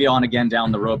probably have you on again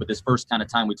down the road, but this first kind of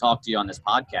time we talk to you on this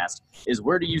podcast is,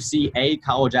 where do you see A,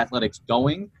 college athletics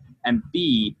going? And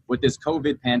B, with this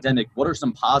COVID pandemic, what are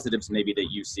some positives maybe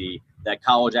that you see that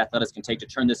college athletics can take to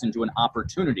turn this into an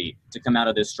opportunity to come out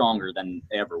of this stronger than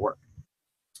they ever were?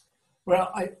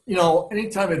 Well,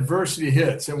 anytime adversity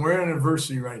hits, and we're in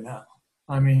adversity right now,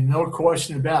 I mean, no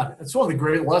question about it. It's one of the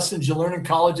great lessons you learn in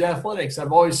college athletics.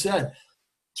 I've always said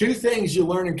 2 things you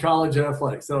learn in college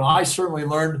athletics that I certainly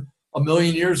learned a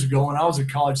million years ago when I was a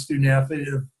college student athlete,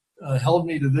 have held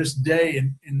me to this day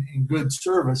in good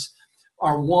service,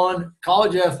 are: 1,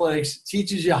 college athletics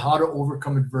teaches you how to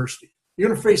overcome adversity. You're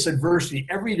going to face adversity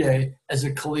every day as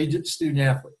a collegiate student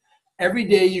athlete. Every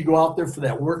day you go out there for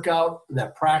that workout, for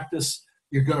that practice,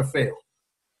 you're going to fail.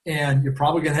 And you're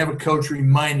probably going to have a coach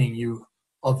reminding you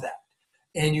of that.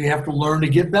 And you have to learn to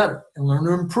get better and learn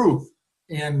to improve.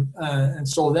 And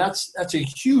so that's a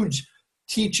huge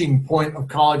teaching point of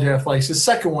college athletics. The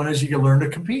second one is you can learn to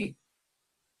compete.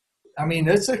 I mean,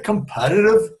 it's a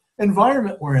competitive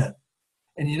environment we're in.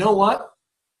 And you know what?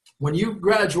 When you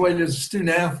graduate as a student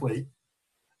athlete,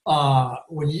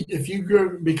 if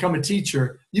you become a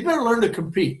teacher, you better learn to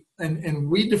compete. And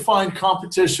we defined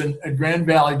competition at Grand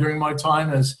Valley during my time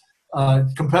as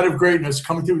competitive greatness,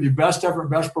 coming through with your best effort,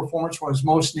 best performance when it's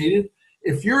most needed.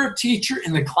 If you're a teacher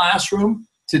in the classroom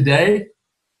today,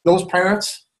 those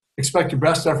parents expect your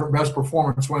best effort, best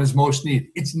performance when it's most needed.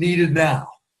 It's needed now,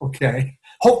 okay?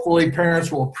 Hopefully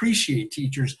parents will appreciate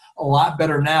teachers a lot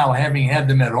better now, having had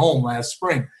them at home last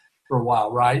spring for a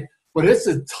while, right? But it's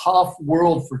a tough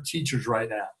world for teachers right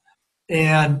now.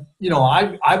 And,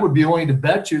 I would be willing to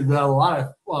bet you that a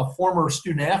lot of former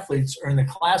student athletes are in the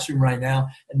classroom right now,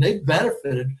 and they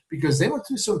benefited because they went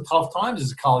through some tough times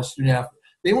as a college student athlete.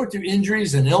 They went through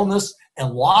injuries and illness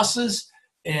and losses.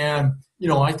 And,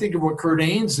 I think of what Kurt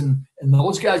Ains and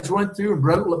those guys went through, and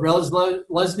Brett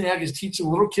Lesniak is teaching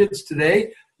little kids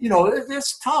today.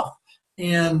 It's tough.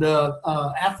 And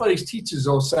athletics teaches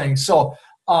those things. So,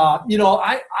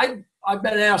 I've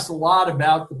been asked a lot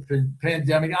about the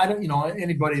pandemic. I don't,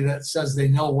 anybody that says they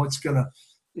know what's going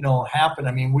to, happen.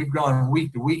 I mean, we've gone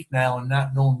week to week now and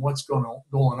not knowing what's going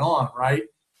on, right?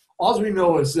 All we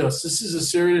know is this is a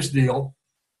serious deal.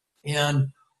 And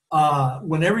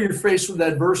whenever you're faced with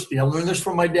adversity, I learned this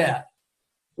from my dad.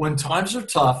 When times are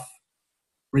tough,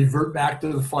 revert back to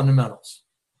the fundamentals.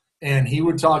 And he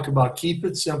would talk about keep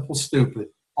it simple, stupid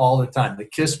all the time, the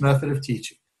KISS method of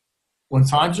teaching. When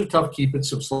times are tough, keep it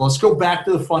simple. So let's go back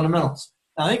to the fundamentals.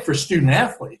 And I think for student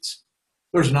athletes,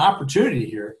 there's an opportunity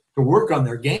here to work on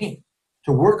their game,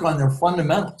 to work on their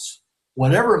fundamentals,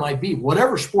 whatever it might be,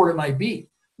 whatever sport it might be,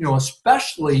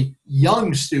 especially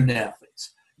young student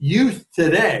athletes. Youth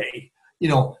today,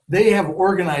 they have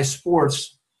organized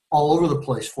sports all over the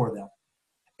place for them.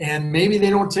 And maybe they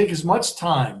don't take as much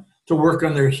time to work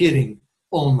on their hitting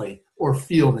only, or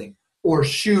fielding, or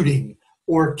shooting,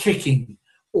 or kicking,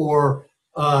 or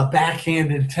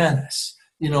backhanded tennis.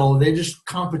 They just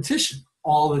competition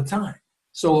all the time.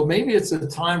 So maybe it's a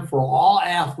time for all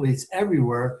athletes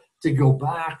everywhere to go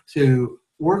back to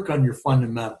work on your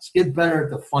fundamentals, get better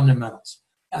at the fundamentals.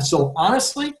 And so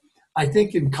honestly, I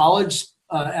think in college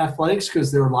athletics,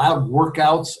 because they're allowed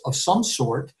workouts of some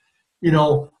sort,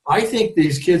 I think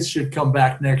these kids should come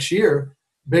back next year,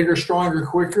 bigger, stronger,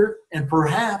 quicker, and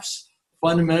perhaps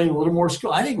fundamentally a little more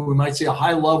skill. I think we might see a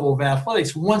high level of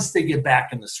athletics once they get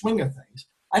back in the swing of things.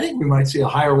 I think we might see a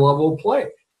higher level of play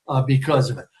because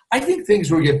of it. I think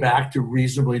things will get back to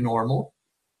reasonably normal.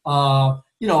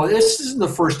 This isn't the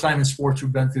first time in sports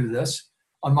we've been through this.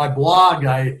 On my blog,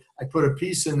 I put a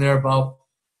piece in there about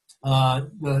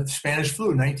the Spanish flu,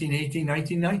 1918,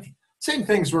 1919. Same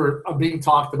things were being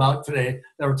talked about today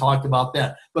that were talked about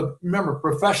then. But remember,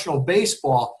 professional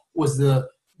baseball was the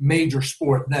major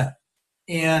sport then.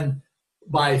 And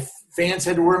fans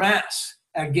had to wear masks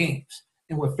at games.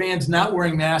 And with fans not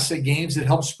wearing masks at games, it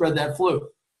helped spread that flu.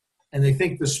 And they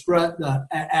think the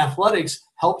athletics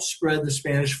helped spread the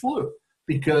Spanish flu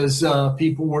because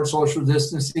people weren't social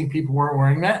distancing, people weren't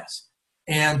wearing masks.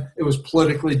 And it was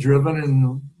politically driven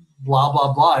and blah,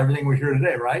 blah, blah, everything we hear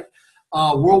today, right?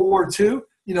 World War II,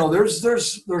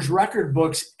 there's record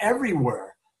books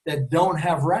everywhere that don't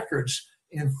have records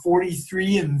in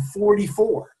 43 and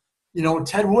 44.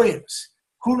 Ted Williams,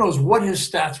 who knows what his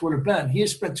stats would have been. He had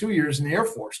spent 2 years in the Air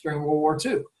Force during World War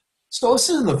II. So this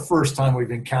isn't the first time we've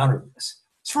encountered this.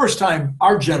 It's the first time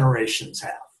our generations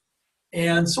have.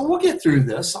 And so we'll get through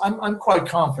this. I'm quite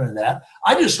confident of that.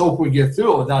 I just hope we get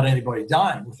through it without anybody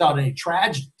dying, without any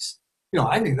tragedies.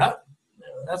 I think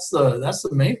that's the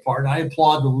main part. And I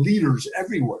applaud the leaders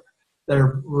everywhere that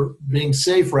are being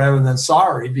safe rather than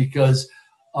sorry, because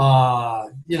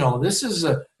this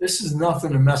is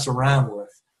nothing to mess around with.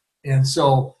 And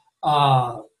so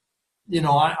I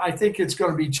think it's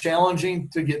going to be challenging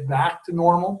to get back to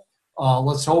normal.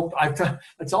 Let's hope. I tell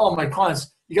all my clients,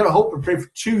 you got to hope and pray for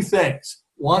two things.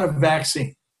 One, a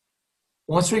vaccine.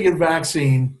 Once we get a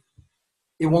vaccine,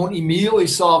 it won't immediately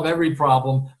solve every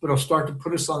problem, but it'll start to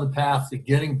put us on the path to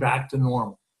getting back to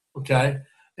normal. Okay.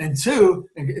 And two,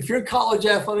 if you're in college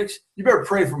athletics, you better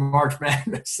pray for March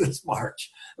Madness this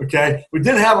March. Okay. We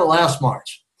didn't have it last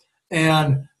March.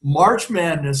 And March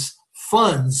Madness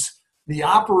funds the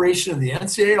operation of the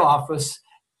NCAA office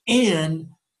and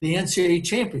the NCAA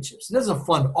championships. It doesn't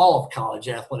fund all of college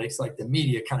athletics like the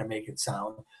media kind of make it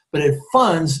sound, but it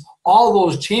funds all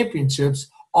those championships,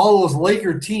 all those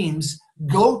Laker teams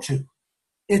go to.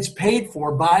 It's paid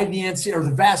for by the NCAA, or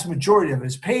the vast majority of it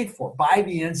is paid for by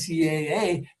the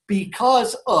NCAA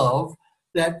because of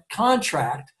that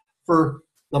contract for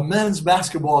the men's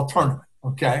basketball tournament.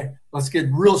 Okay, let's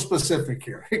get real specific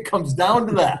here. It comes down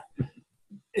to that.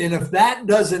 And if that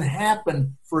doesn't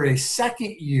happen for a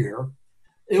second year,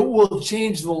 it will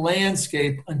change the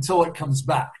landscape until it comes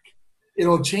back.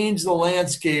 It'll change the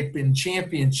landscape in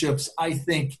championships, I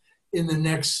think, in the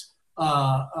next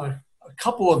a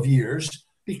couple of years,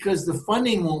 because the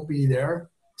funding won't be there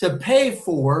to pay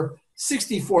for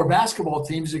 64 basketball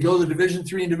teams to go to Division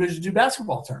III and Division II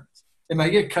basketball tournaments. It might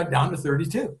get cut down to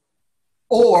 32.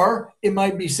 Or it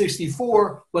might be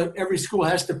 64, but every school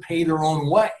has to pay their own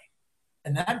way.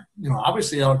 And that,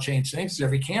 obviously that'll change things.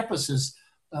 Every campus is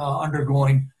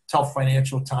undergoing tough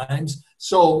financial times.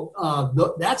 So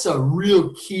that's a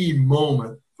real key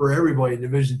moment for everybody in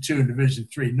Division II and Division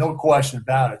III. No question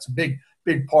about it. It's a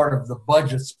big part of the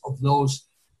budgets of those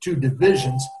two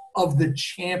divisions of the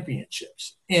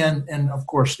championships and of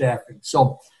course staffing.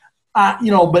 So, but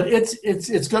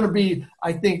it's going to be,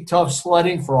 I think, tough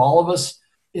sledding for all of us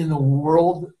in the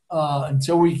world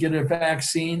until we get a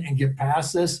vaccine and get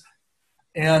past this.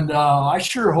 And I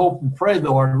sure hope and pray,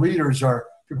 though, our leaders are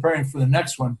preparing for the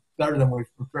next one better than we've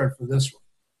prepared for this one.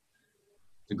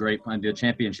 It's a great point. The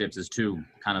championships is, too,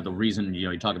 kind of the reason,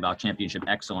 you talk about championship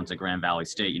excellence at Grand Valley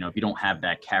State. If you don't have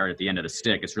that carrot at the end of the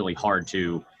stick, it's really hard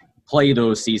to play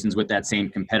those seasons with that same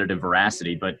competitive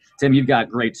veracity. But, Tim, you've got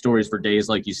great stories for days,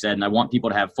 like you said, and I want people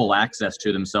to have full access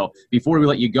to them. So before we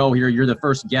let you go here, you're the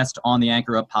first guest on the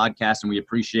Anchor Up podcast, and we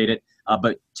appreciate it.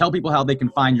 But tell people how they can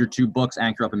find your two books,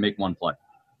 Anchor Up and Make One Play.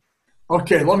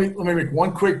 Okay, let me make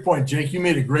one quick point, Jake. You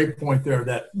made a great point there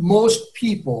that most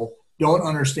people don't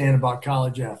understand about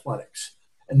college athletics,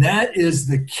 and that is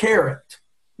the carrot.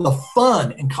 The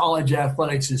fun in college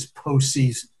athletics is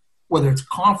postseason, whether it's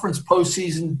conference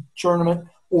postseason tournament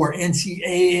or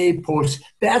NCAA post.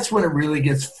 That's when it really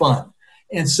gets fun.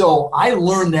 And so I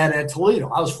learned that at Toledo.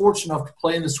 I was fortunate enough to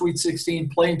play in the Sweet 16,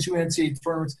 play in 2 NCAA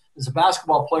tournaments as a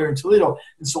basketball player in Toledo.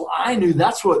 And so I knew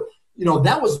that's what,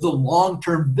 that was the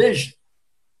long-term vision.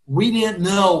 We didn't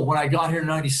know when I got here in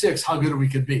 96 how good we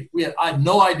could be. I had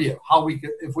no idea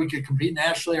if we could compete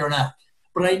nationally or not.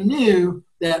 But I knew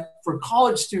that for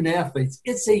college student athletes,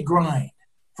 it's a grind.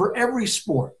 For every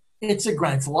sport, it's a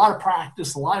grind. It's a lot of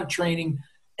practice, a lot of training,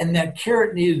 and that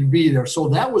carrot needed to be there. So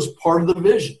that was part of the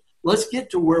vision. Let's get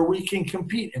to where we can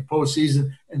compete in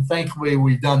postseason, and thankfully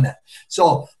we've done that.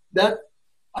 So that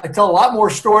I tell a lot more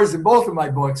stories in both of my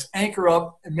books, Anchor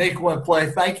Up and Make One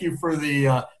Play. Thank you for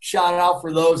the shout out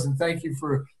for those, and thank you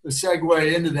for the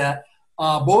segue into that.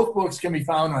 Both books can be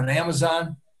found on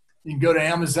Amazon. You can go to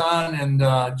Amazon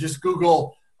and just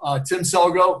Google Tim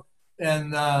Selgo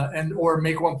and or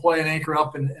Make One Play and Anchor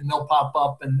Up, and they'll pop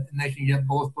up, and they can get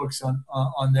both books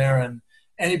on there. And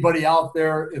anybody out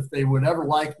there, if they would ever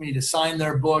like me to sign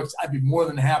their books, I'd be more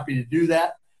than happy to do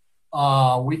that.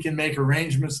 We can make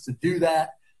arrangements to do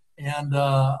that. And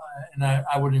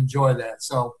I would enjoy that.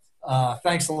 So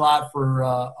thanks a lot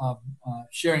for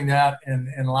sharing that and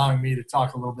allowing me to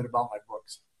talk a little bit about my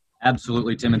books.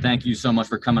 Absolutely, Tim, and thank you so much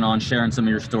for coming on, sharing some of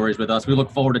your stories with us. We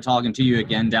look forward to talking to you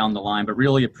again down the line, but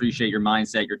really appreciate your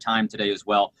mindset, your time today as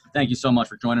well. Thank you so much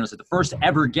for joining us as the first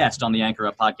ever guest on the Anchor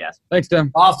Up podcast. Thanks,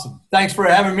 Tim. Awesome. Thanks for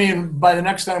having me, and by the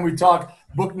next time we talk,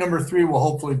 book number 3 will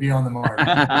hopefully be on the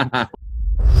market.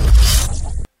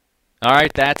 All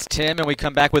right, that's Tim, and we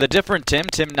come back with a different Tim.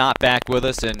 Tim not back with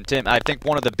us, and Tim, I think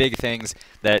one of the big things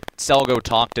that Selgo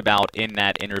talked about in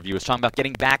that interview was talking about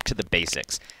getting back to the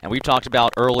basics. And we've talked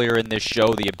about earlier in this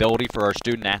show the ability for our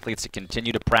student athletes to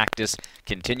continue to practice,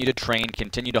 continue to train,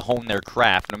 continue to hone their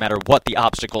craft, no matter what the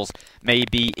obstacles may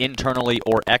be internally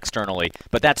or externally.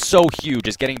 But that's so huge,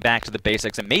 is getting back to the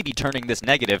basics and maybe turning this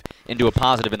negative into a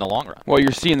positive in the long run. Well,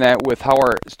 you're seeing that with how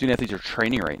our student athletes are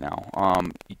training right now.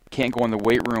 You can't go in the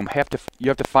weight room. You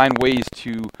have to find ways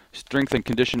to strengthen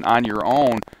condition on your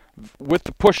own with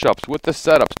the push-ups, with the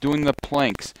setups, doing the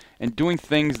planks, and doing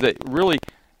things that really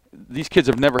these kids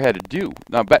have never had to do.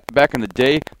 Now, back in the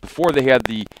day, before they had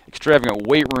the extravagant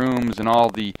weight rooms and all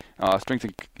the strength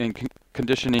and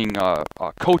conditioning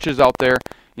coaches out there,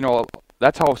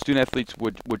 that's how student athletes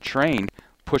would train: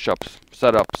 push-ups,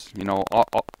 setups,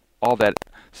 all that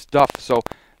stuff. So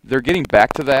they're getting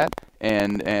back to that,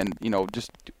 and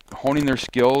just honing their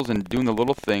skills and doing the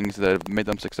little things that have made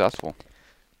them successful.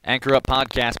 Anchor Up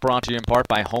podcast brought to you in part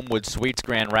by Homewood Suites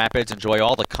Grand Rapids. Enjoy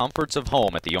all the comforts of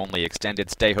home at the only extended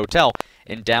stay hotel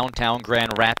in downtown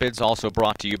Grand Rapids. Also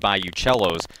brought to you by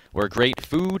Uccello's, where great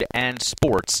food and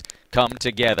sports come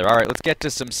together. All right, let's get to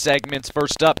some segments.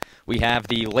 First up, we have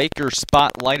the Lakers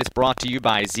Spotlight. It's brought to you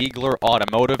by Ziegler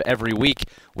Automotive. Every week,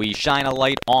 we shine a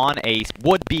light on a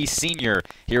would-be senior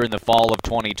here in the fall of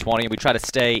 2020. We try to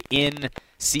stay in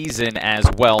season as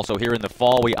well. So here in the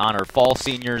fall, we honor fall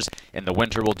seniors. In the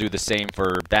winter, we'll do the same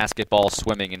for basketball,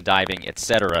 swimming, and diving,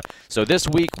 etc. So this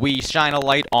week, we shine a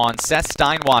light on Seth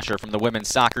Steinwasser from the women's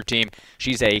soccer team.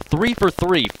 She's a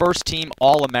 3-for-3 first-team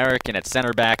All-American at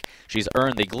center back. She's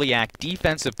earned the GLIAC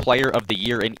Defensive Player of the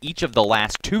Year in each of the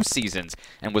last 2 seasons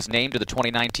and was named to the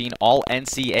 2019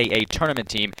 All-NCAA Tournament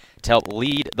team to help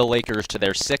lead the Lakers to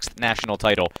their 6th national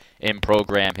title in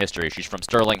program history. She's from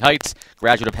Sterling Heights,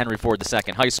 graduate of Henry Ford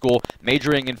II High School,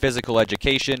 majoring in physical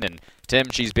education. And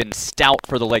Tim, she's been stout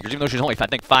for the Lakers, even though she's only, I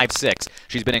think, 5'6".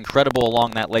 She's been incredible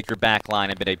along that Laker back line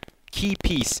and been a key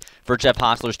piece for Jeff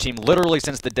Hostler's team literally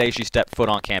since the day she stepped foot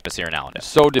on campus here in Allendale.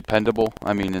 So dependable.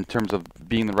 I mean, in terms of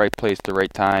being the right place, the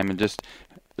right time, and just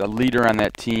a leader on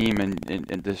that team, and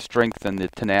the strength and the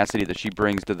tenacity that she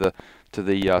brings to the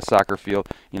soccer field.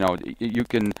 You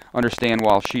can understand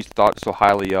why she's thought so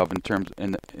highly of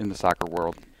in the soccer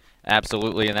world.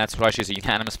 Absolutely, and that's why she's a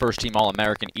unanimous first-team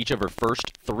All-American each of her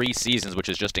first 3 seasons, which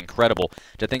is just incredible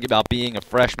to think about being a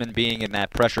freshman, being in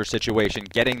that pressure situation,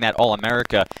 getting that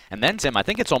All-America. And then, Tim, I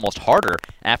think it's almost harder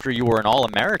after you were an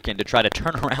All-American to try to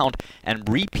turn around and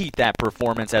repeat that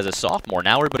performance as a sophomore.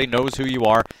 Now everybody knows who you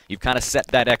are. You've kind of set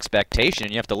that expectation,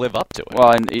 and you have to live up to it. Well,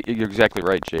 and you're exactly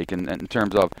right, Jake, and in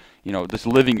terms of just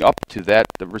living up to that,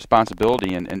 the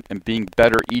responsibility and being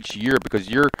better each year,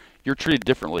 because you're treated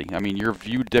differently. I mean, you're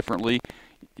viewed differently.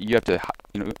 You have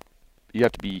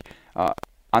to be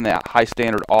on that high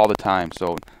standard all the time.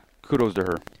 So, kudos to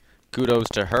her. Kudos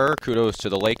to her. Kudos to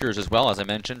the Lakers as well. As I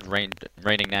mentioned,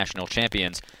 reigning national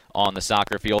champions on the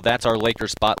soccer field. That's our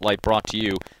Lakers Spotlight brought to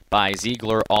you by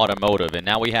Ziegler Automotive. And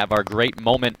now we have our great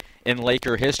moment in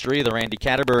Laker history. The Randy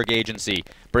Katterberg Agency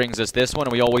brings us this one,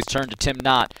 and we always turn to Tim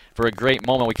Knott for a great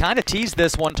moment. We kind of teased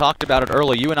this one, talked about it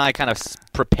early. You and I kind of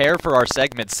prepare for our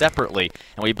segments separately,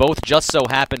 and we both just so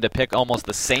happened to pick almost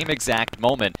the same exact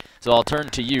moment. So I'll turn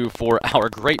to you for our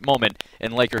great moment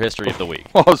in Laker history of the week.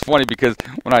 Well, it was funny because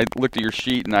when I looked at your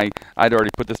sheet and I'd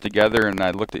already put this together, and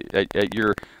I looked at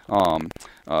your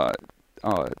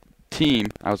team,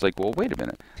 I was like, well, wait a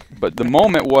minute. But the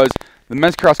moment was the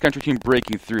men's cross-country team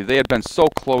breaking through. They had been so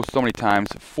close so many times.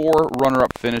 4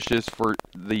 runner-up finishes for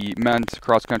the men's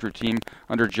cross-country team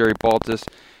under Jerry Baltus.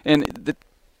 And,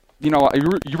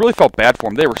 you really felt bad for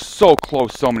them. They were so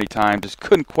close so many times, just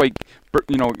couldn't quite,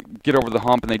 get over the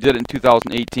hump, and they did it in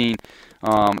 2018.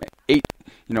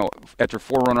 After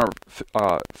 4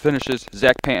 runner-up finishes,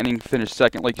 Zach Panting finished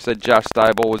second. Like you said, Josh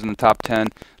Steibel was in the top 10,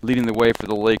 leading the way for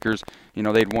the Lakers.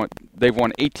 They've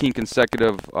won 18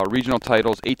 consecutive regional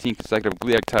titles, 18 consecutive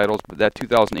GLIAC titles, but that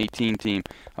 2018 team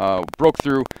broke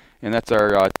through, and that's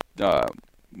our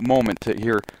moment to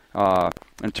hear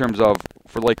in terms of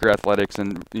for Laker athletics.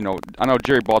 And I know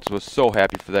Jerry Baltus was so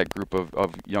happy for that group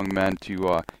of young men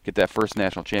to get that first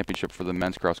national championship for the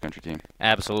men's cross-country team.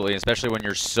 Absolutely, especially when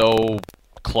you're so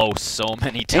close so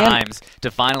many times,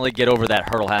 to finally get over that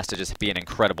hurdle has to just be an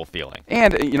incredible feeling.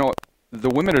 And the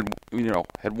women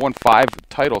had won 5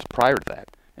 titles prior to that,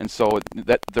 and so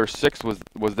that their 6th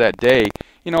was that day.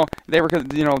 They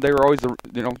were always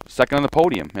second on the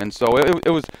podium, and so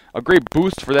it was a great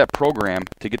boost for that program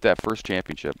to get that first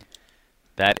championship.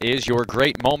 That is your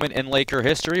great moment in Laker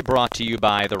history, brought to you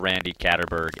by the Randy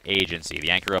Catterberg Agency. The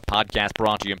Anchor Up podcast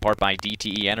brought to you in part by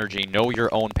DTE Energy, Know Your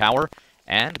Own Power,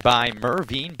 and by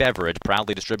Mervine Beverage,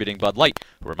 proudly distributing Bud Light,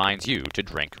 who reminds you to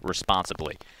drink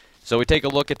responsibly. So we take a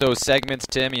look at those segments,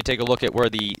 Tim. You take a look at where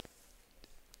the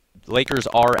Lakers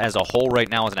are as a whole right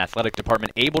now as an athletic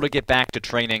department, able to get back to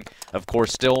training, of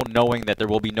course, still knowing that there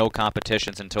will be no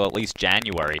competitions until at least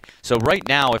January. So right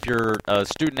now, if you're a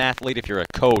student athlete, if you're a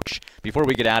coach, before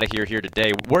we get out of here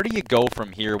today, where do you go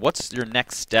from here? What's your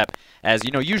next step? As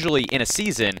you know, usually in a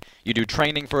season, you do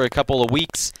training for a couple of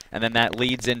weeks, and then that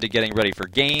leads into getting ready for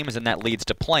games, and that leads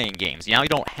to playing games. Now you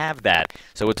don't have that,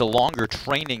 so it's a longer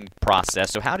training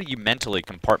process. So how do you mentally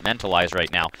compartmentalize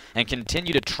right now and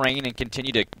continue to train and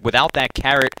continue to, without that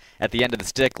carrot at the end of the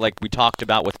stick like we talked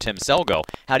about with Tim Selgo,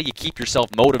 how do you keep yourself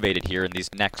motivated here in these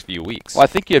next few weeks? Well, I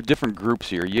think you have different groups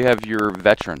here. You have your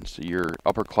veterans, your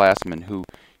upperclassmen, who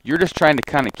you're just trying to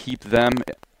kind of keep them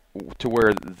to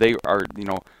where they are, you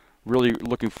know, really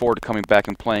looking forward to coming back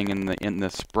and playing in the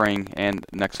spring and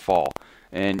next fall.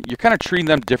 And you're kind of treating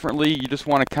them differently. You just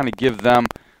want to kind of give them,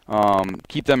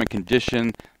 keep them in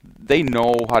condition. They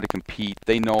know how to compete.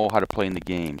 They know how to play in the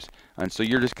games. And so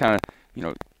you're just kind of, you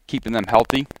know, keeping them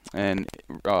healthy and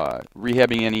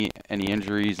rehabbing any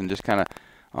injuries and just kind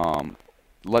of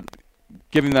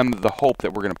giving them the hope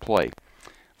that we're going to play.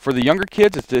 For the younger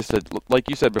kids, it's just like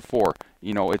you said before,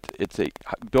 you know, it's a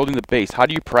building the base. How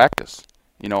do you practice?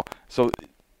 You know, so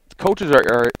coaches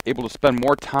are able to spend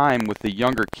more time with the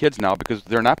younger kids now because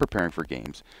they're not preparing for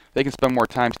games. They can spend more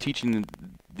time teaching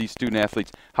these student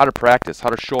athletes how to practice, how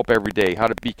to show up every day, how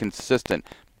to be consistent,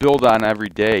 build on every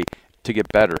day to get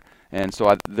better. And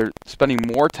so they're spending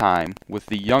more time with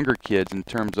the younger kids in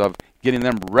terms of getting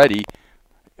them ready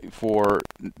for,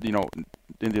 you know,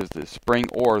 in the spring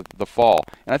or the fall.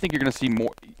 And I think you're going to see more.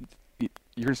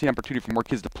 You're going to see an opportunity for more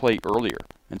kids to play earlier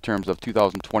in terms of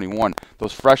 2021.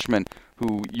 Those freshmen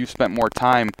who you spent more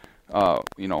time,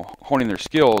 you know, honing their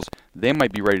skills, they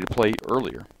might be ready to play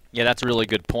earlier. Yeah, that's a really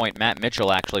good point. Matt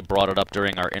Mitchell actually brought it up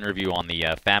during our interview on the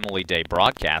Family Day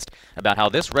broadcast about how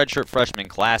this redshirt freshman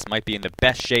class might be in the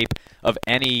best shape of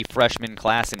any freshman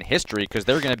class in history because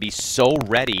they're going to be so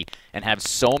ready and have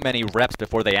so many reps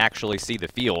before they actually see the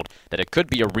field that it could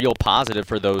be a real positive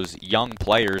for those young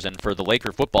players and for the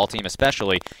Laker football team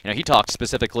especially. You know, he talked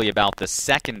specifically about the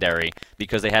secondary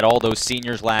because they had all those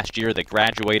seniors last year that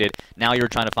graduated. Now you're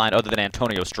trying to find, other than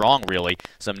Antonio Strong really,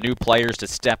 some new players to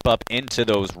step up into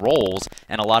those roles,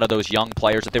 and a lot of those young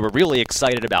players that they were really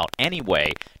excited about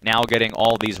anyway, now getting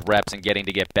all these reps and getting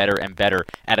to get better and better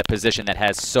at a position that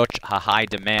has such a high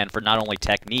demand for not only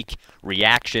technique,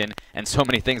 reaction, and so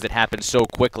many things that happen so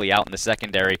quickly out in the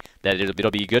secondary that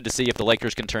it'll be good to see if the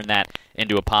Lakers can turn that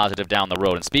into a positive down the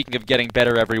road. And speaking of getting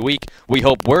better every week, we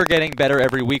hope we're getting better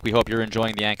every week. We hope you're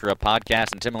enjoying the Anchor Up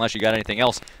podcast. And Tim, unless you got anything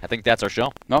else, I think that's our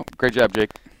show. No, great job, Jake.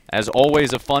 As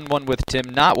always, a fun one with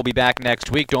Tim Knott. We'll be back next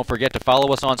week. Don't forget to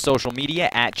follow us on social media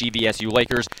at GVSU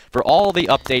Lakers for all the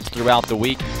updates throughout the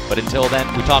week. But until then,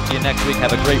 we talk to you next week.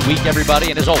 Have a great week, everybody.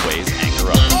 And as always,